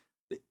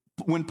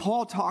 When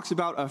Paul talks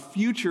about a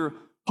future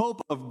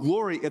hope of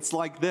glory, it's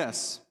like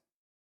this.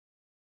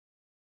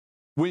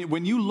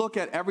 When you look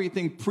at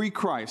everything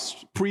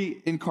pre-Christ,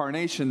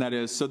 pre-incarnation, that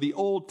is, so the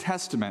Old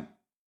Testament,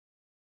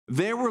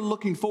 They were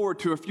looking forward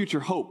to a future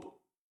hope.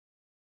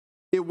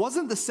 It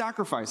wasn't the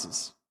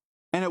sacrifices,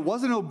 and it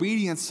wasn't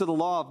obedience to the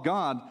law of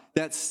God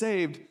that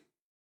saved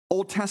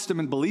Old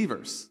Testament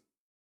believers.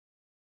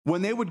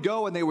 When they would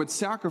go and they would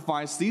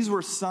sacrifice, these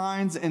were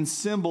signs and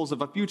symbols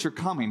of a future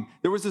coming.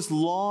 There was this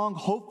long,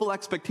 hopeful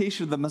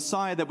expectation of the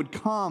Messiah that would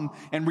come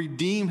and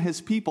redeem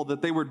his people,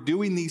 that they were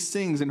doing these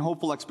things in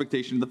hopeful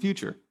expectation of the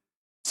future.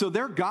 So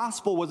their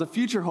gospel was a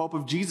future hope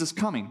of Jesus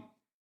coming.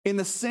 In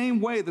the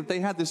same way that they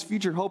had this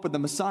future hope of the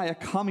Messiah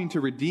coming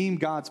to redeem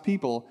God's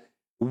people,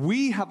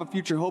 we have a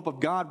future hope of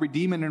God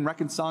redeeming and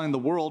reconciling the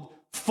world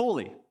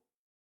fully.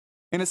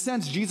 In a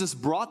sense, Jesus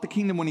brought the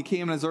kingdom when he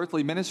came in his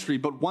earthly ministry,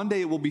 but one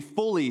day it will be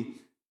fully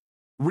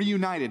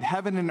reunited,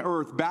 heaven and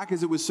earth, back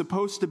as it was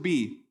supposed to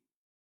be.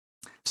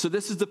 So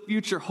this is the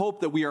future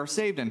hope that we are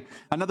saved in.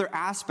 Another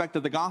aspect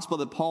of the gospel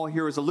that Paul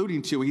here is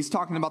alluding to, he's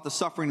talking about the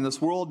suffering in this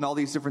world and all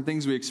these different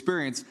things we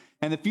experience,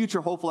 and the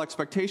future hopeful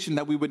expectation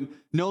that we would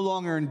no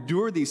longer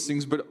endure these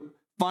things, but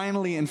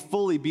finally and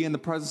fully be in the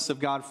presence of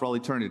God for all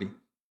eternity.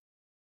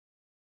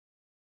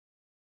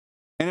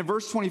 And in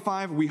verse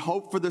 25, we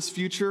hope for this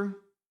future.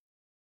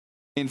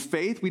 In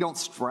faith, we don't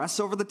stress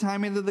over the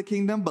timing of the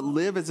kingdom, but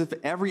live as if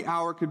every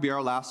hour could be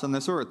our last on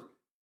this earth.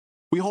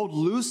 We hold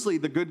loosely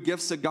the good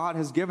gifts that God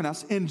has given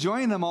us,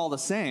 enjoying them all the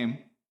same,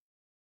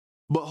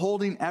 but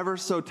holding ever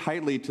so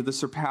tightly to the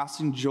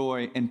surpassing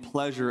joy and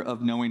pleasure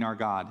of knowing our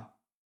God.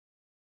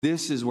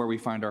 This is where we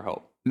find our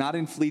hope. Not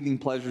in fleeting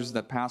pleasures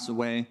that pass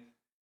away,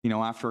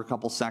 after a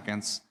couple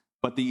seconds,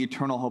 but the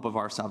eternal hope of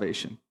our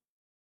salvation.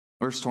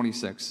 Verse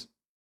 26.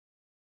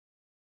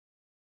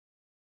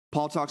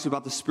 Paul talks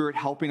about the Spirit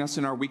helping us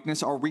in our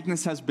weakness. Our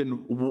weaknesses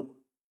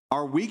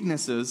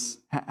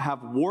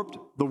have warped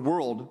the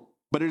world,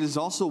 but it has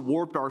also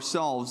warped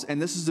ourselves.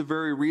 And this is the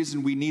very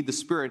reason we need the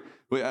Spirit.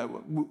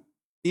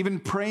 Even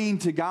praying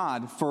to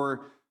God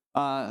for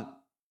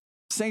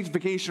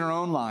sanctification in our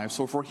own lives,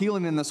 or for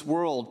healing in this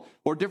world,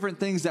 or different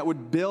things that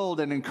would build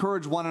and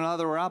encourage one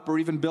another up, or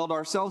even build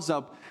ourselves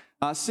up.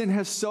 Sin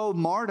has so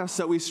marred us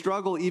that we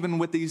struggle even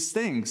with these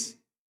things.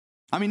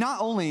 I mean,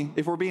 not only,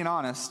 if we're being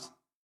honest,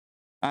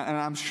 and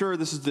I'm sure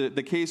this is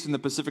the case in the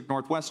Pacific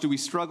Northwest, do we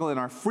struggle in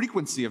our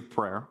frequency of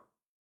prayer,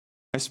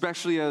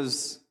 especially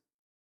as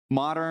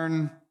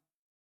modern,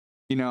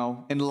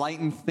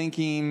 enlightened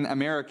thinking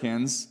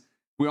Americans.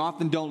 We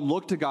often don't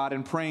look to God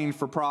in praying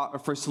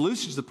for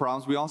solutions to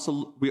problems.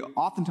 We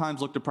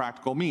oftentimes look to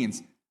practical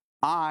means.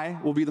 I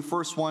will be the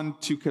first one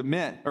to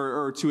commit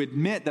or to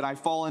admit that I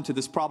fall into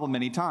this problem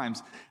many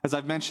times. As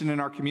I've mentioned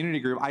in our community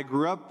group, I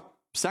grew up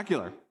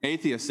secular,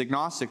 atheist,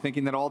 agnostic,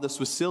 thinking that all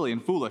this was silly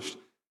and foolish,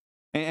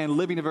 and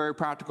living a very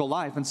practical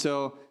life. And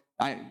so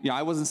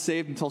I wasn't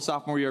saved until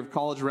sophomore year of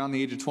college, around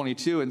the age of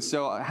 22. And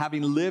so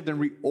having lived and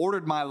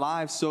reordered my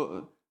life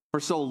for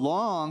so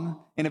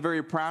long in a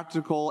very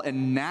practical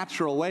and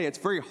natural way, it's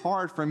very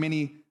hard for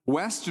many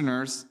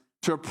Westerners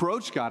to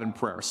approach God in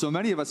prayer. So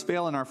many of us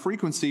fail in our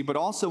frequency, but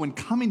also in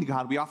coming to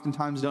God, we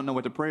oftentimes don't know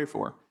what to pray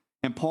for.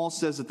 And Paul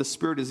says that the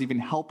Spirit is even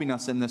helping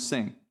us in this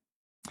thing,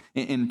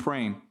 in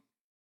praying.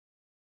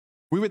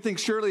 We would think,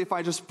 surely if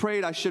I just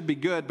prayed, I should be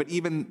good, but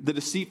even the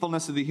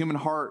deceitfulness of the human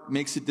heart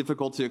makes it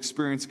difficult to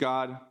experience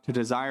God, to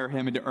desire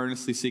him, and to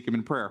earnestly seek him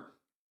in prayer.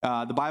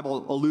 The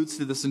Bible alludes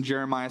to this in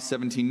Jeremiah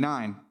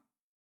 17:9.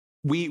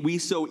 We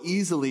so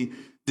easily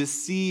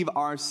deceive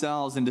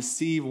ourselves and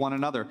deceive one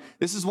another.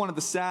 This is one of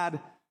the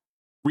sad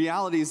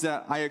realities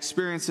that I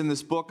experience in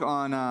this book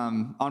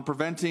on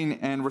preventing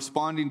and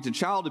responding to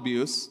child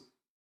abuse.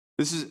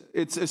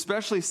 It's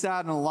especially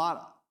sad in a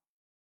lot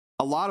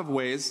of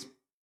ways,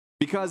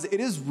 because it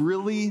is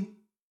really,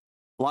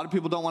 a lot of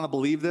people don't want to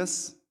believe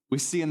this. We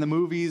see in the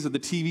movies or the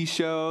TV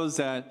shows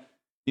that,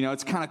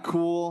 it's kind of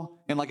cool,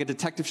 in like a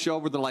detective show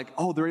where they're like,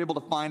 they're able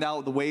to find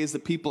out the ways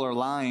that people are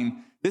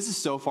lying. This is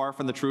so far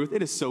from the truth.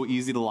 It is so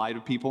easy to lie to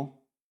people.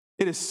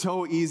 It is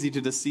so easy to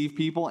deceive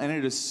people, and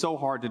it is so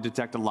hard to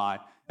detect a lie,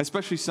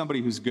 especially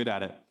somebody who's good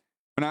at it.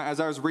 And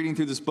as I was reading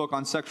through this book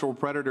on sexual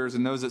predators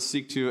and those that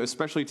seek to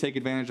especially take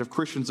advantage of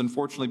Christians,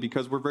 unfortunately,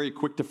 because we're very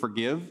quick to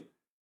forgive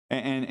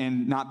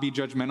and not be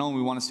judgmental, and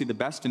we want to see the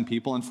best in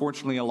people.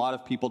 Unfortunately, a lot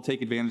of people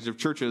take advantage of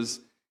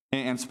churches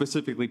and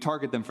specifically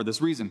target them for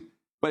this reason.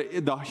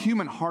 But the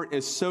human heart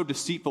is so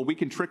deceitful. We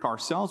can trick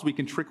ourselves. We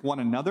can trick one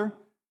another.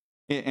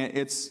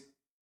 It's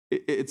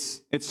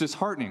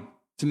disheartening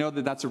to know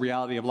that that's a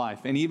reality of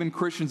life. And even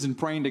Christians in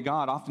praying to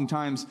God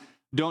oftentimes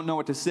don't know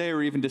what to say,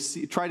 or even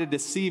try to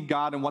deceive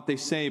God in what they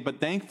say.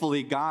 But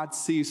thankfully, God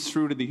sees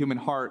through to the human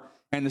heart,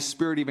 and the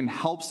Spirit even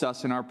helps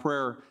us in our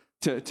prayer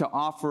to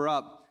offer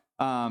up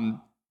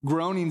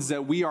groanings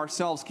that we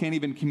ourselves can't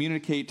even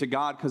communicate to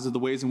God because of the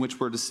ways in which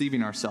we're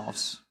deceiving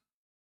ourselves.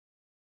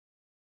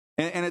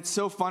 And it's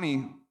so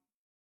funny.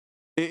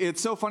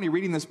 It's so funny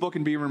reading this book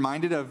and being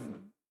reminded of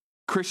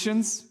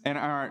Christians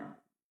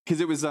because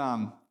it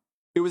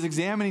was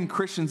examining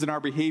Christians and our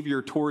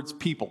behavior towards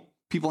people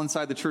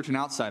inside the church and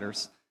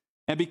outsiders.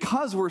 And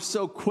because we're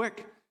so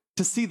quick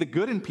to see the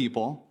good in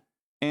people,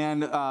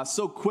 and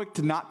so quick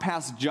to not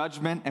pass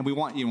judgment, and we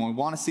want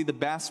to see the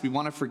best. We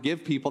want to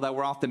forgive people that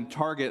we're often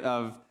target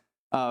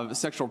of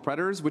sexual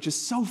predators, which is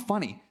so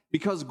funny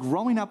because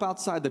growing up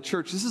outside the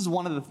church, this is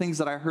one of the things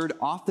that I heard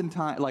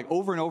oftentimes, like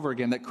over and over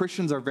again, that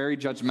Christians are very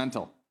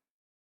judgmental.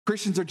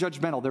 Christians are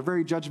judgmental. They're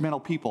very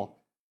judgmental people.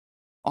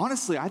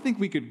 Honestly, I think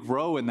we could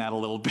grow in that a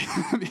little bit,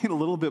 being a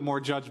little bit more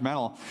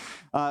judgmental.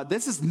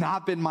 This has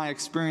not been my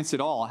experience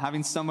at all.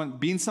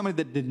 Being somebody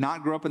that did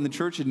not grow up in the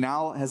church and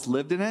now has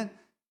lived in it,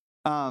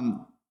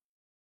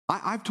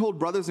 I've told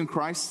brothers in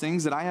Christ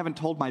things that I haven't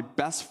told my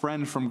best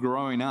friend from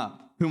growing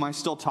up, whom I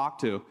still talk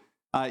to,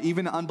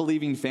 even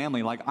unbelieving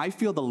family. Like, I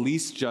feel the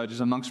least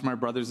judged amongst my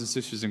brothers and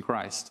sisters in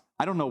Christ.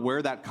 I don't know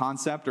where that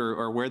concept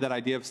or where that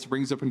idea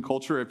springs up in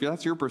culture. If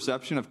that's your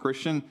perception of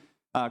Christian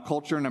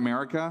culture in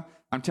America,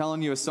 I'm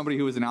telling you, as somebody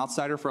who was an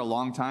outsider for a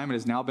long time and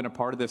has now been a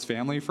part of this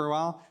family for a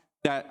while,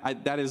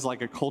 that is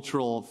like a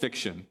cultural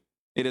fiction.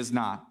 It is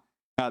not.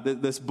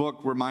 This book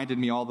reminded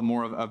me all the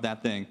more of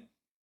that thing,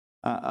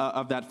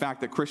 of that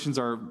fact that Christians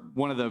are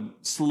one of the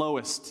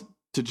slowest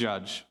to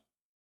judge.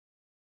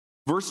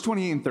 Verse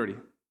 28 and 30.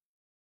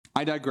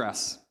 I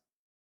digress.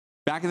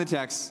 Back in the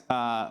text,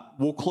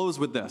 we'll close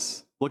with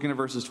this, looking at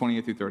verses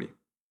 28 through 30.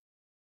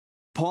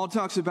 Paul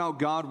talks about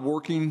God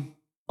working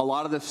a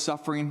lot of the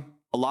suffering,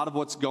 a lot of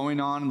what's going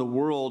on in the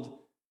world,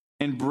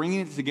 and bringing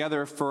it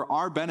together for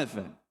our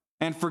benefit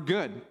and for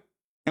good.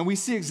 And we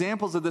see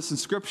examples of this in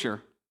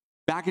Scripture.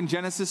 Back in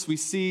Genesis, we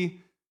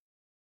see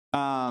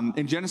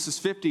in Genesis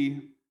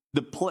 50,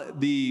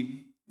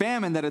 the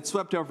famine that had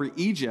swept over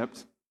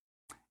Egypt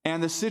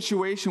and the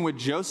situation which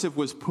Joseph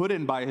was put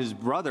in by his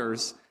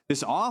brothers,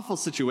 this awful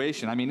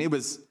situation. I mean, it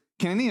was,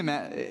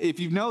 if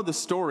you know the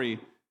story,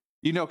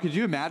 could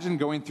you imagine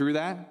going through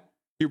that?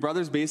 Your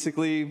brothers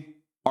basically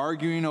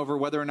arguing over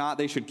whether or not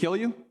they should kill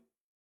you,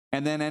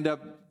 and then end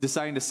up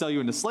deciding to sell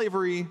you into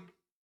slavery,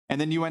 and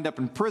then you end up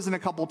in prison a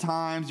couple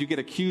times, you get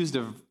accused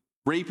of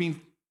raping,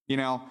 it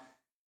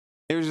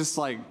was just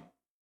like,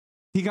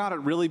 he got it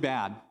really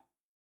bad.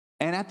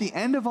 And at the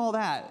end of all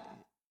that,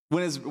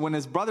 when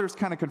his brothers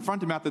kind of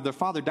confront him after their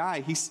father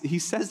died, he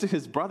says to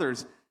his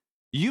brothers,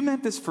 you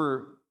meant this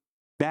for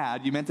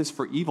bad, you meant this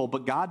for evil,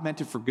 but God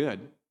meant it for good,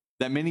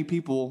 that many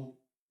people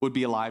would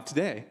be alive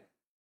today.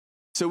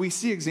 So we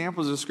see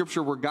examples of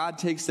Scripture where God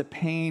takes the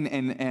pain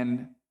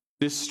and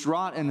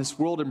distraught in this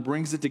world and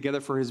brings it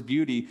together for his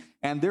beauty.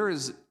 And there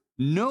is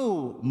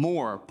no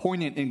more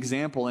poignant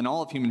example in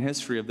all of human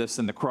history of this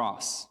than the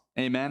cross.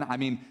 Amen? I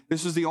mean,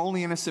 this was the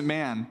only innocent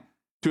man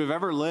to have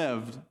ever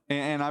lived.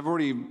 And I've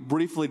already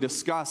briefly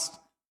discussed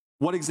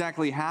what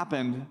exactly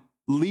happened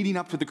leading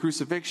up to the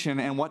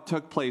crucifixion and what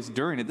took place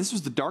during it. This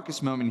was the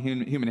darkest moment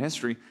in human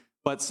history,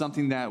 but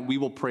something that we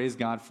will praise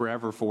God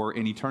forever for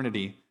in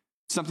eternity.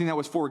 Something that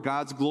was for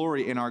God's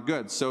glory and our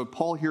good. So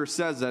Paul here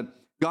says that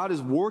God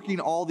is working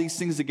all these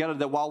things together,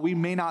 that while we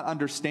may not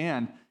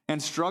understand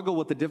and struggle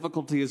with the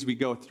difficulty as we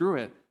go through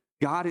it,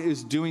 God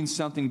is doing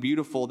something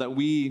beautiful that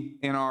we,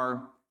 in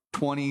our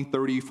 20,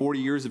 30, 40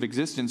 years of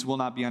existence,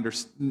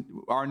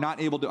 are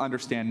not able to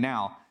understand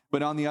now.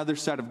 But on the other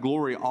side of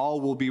glory,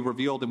 all will be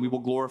revealed, and we will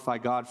glorify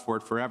God for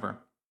it forever.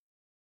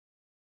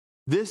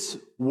 This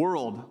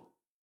world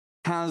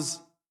has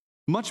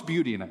much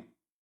beauty in it.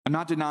 I'm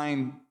not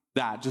denying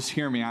that. Just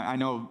hear me. I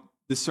know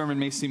this sermon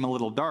may seem a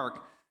little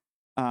dark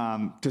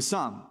to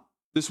some.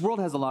 This world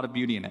has a lot of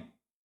beauty in it.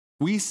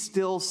 We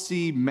still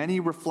see many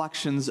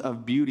reflections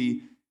of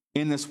beauty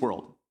in this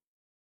world.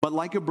 But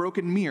like a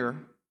broken mirror,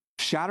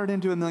 shattered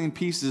into a million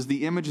pieces,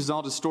 the image is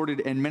all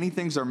distorted and many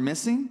things are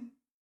missing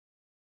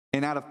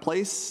and out of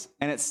place,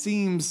 and it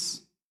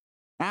seems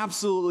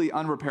absolutely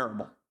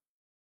unrepairable.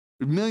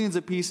 Millions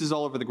of pieces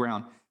all over the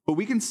ground. But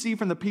we can see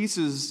from the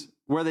pieces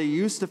where they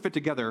used to fit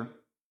together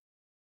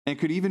and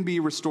could even be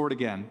restored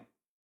again.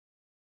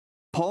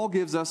 Paul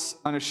gives us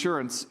an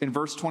assurance in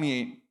verse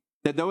 28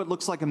 that though it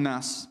looks like a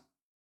mess,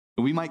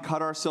 we might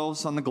cut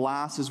ourselves on the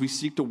glass as we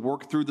seek to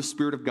work through the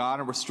Spirit of God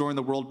and restoring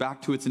the world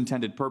back to its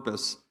intended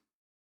purpose.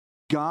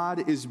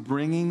 God is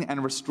bringing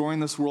and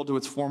restoring this world to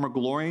its former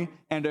glory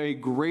and a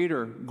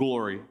greater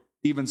glory,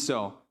 even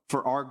so,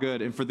 for our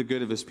good and for the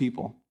good of his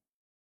people.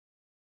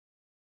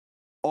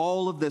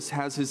 All of this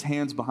has his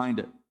hands behind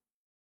it.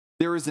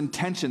 There is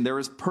intention, there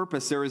is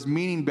purpose, there is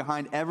meaning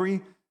behind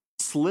every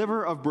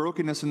sliver of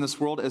brokenness in this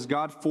world, as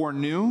God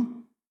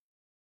foreknew,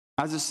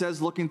 as it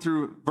says, looking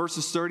through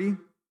verses 30,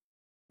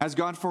 as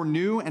God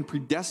foreknew and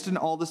predestined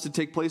all this to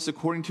take place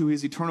according to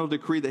his eternal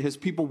decree that his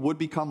people would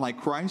become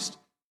like Christ.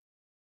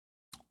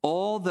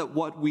 All that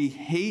we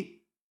hate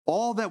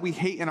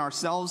in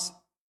ourselves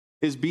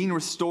is being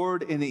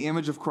restored in the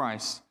image of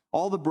Christ.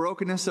 All the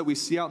brokenness that we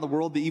see out in the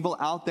world, the evil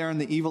out there and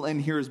the evil in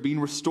here, is being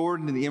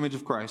restored into the image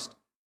of Christ.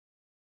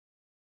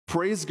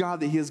 Praise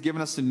God that he has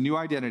given us a new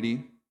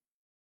identity,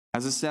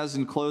 as it says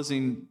in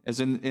closing, as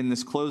in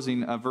this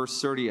closing of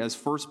verse 30, as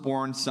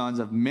firstborn sons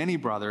of many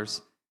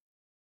brothers.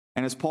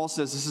 And as Paul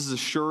says, this is a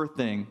sure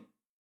thing.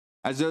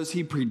 As those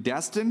he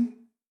predestined,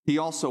 he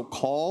also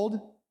called.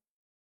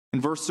 In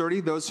verse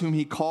 30, those whom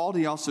he called,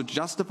 he also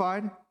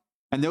justified.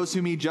 And those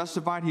whom he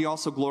justified, he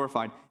also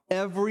glorified.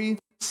 Every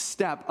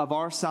step of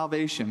our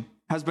salvation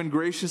has been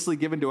graciously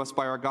given to us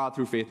by our God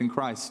through faith in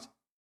Christ.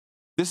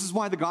 This is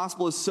why the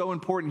gospel is so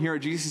important here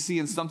at GCC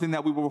and something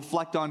that we will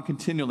reflect on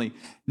continually.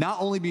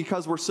 Not only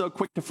because we're so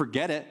quick to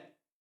forget it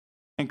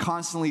and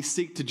constantly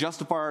seek to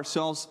justify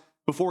ourselves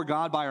before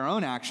God by our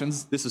own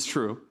actions, this is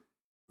true,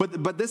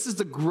 but this is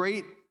the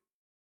great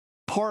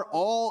part.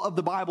 All of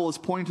the Bible is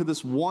pointing to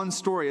this one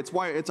story. It's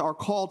why it's our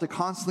call to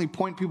constantly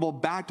point people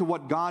back to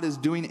what God is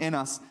doing in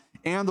us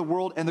and the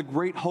world and the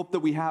great hope that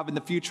we have in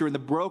the future and the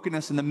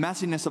brokenness and the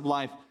messiness of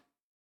life.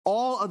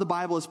 All of the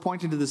Bible is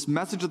pointing to this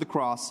message of the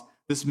cross,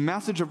 this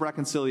message of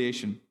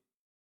reconciliation.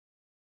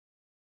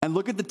 And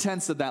look at the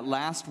tense of that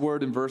last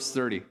word in verse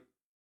 30.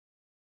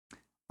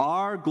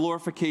 Our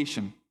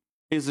glorification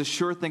is a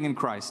sure thing in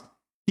Christ.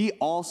 He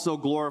also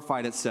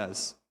glorified, it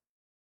says.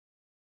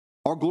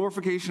 Our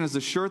glorification is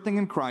a sure thing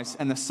in Christ,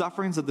 and the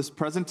sufferings of this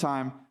present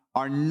time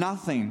are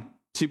nothing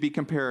to be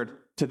compared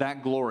to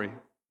that glory.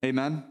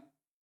 Amen?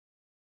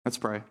 Let's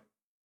pray.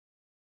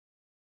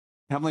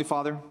 Heavenly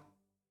Father,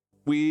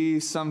 we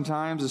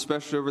sometimes,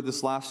 especially over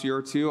this last year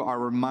or two, are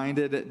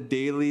reminded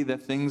daily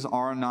that things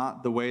are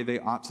not the way they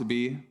ought to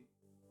be.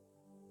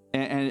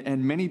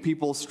 And many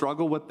people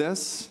struggle with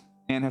this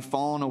and have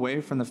fallen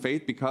away from the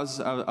faith because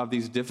of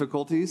these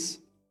difficulties.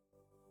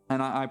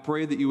 And I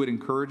pray that you would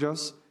encourage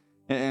us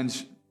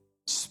and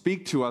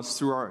speak to us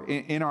through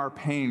in our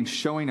pain,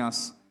 showing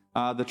us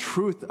the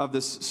truth of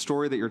this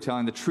story that you're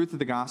telling, the truth of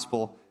the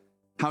gospel,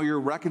 how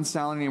you're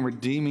reconciling and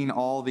redeeming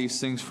all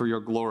these things for your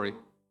glory.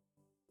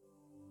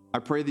 I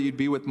pray that you'd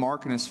be with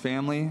Mark and his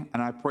family,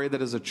 and I pray that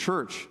as a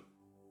church,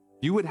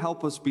 you would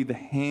help us be the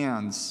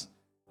hands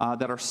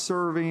that are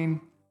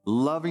serving,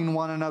 loving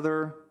one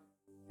another,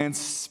 and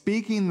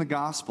speaking the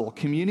gospel,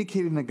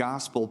 communicating the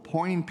gospel,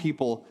 pointing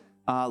people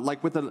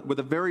like with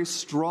a very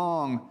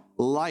strong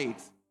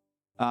light,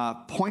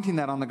 pointing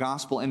that on the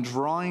gospel and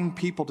drawing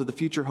people to the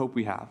future hope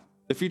we have,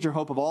 the future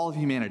hope of all of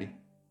humanity.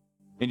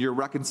 And you're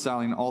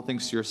reconciling all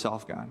things to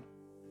yourself, God.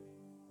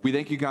 We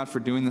thank you, God, for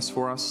doing this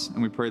for us,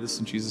 and we pray this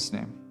in Jesus'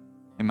 name.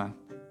 Amen.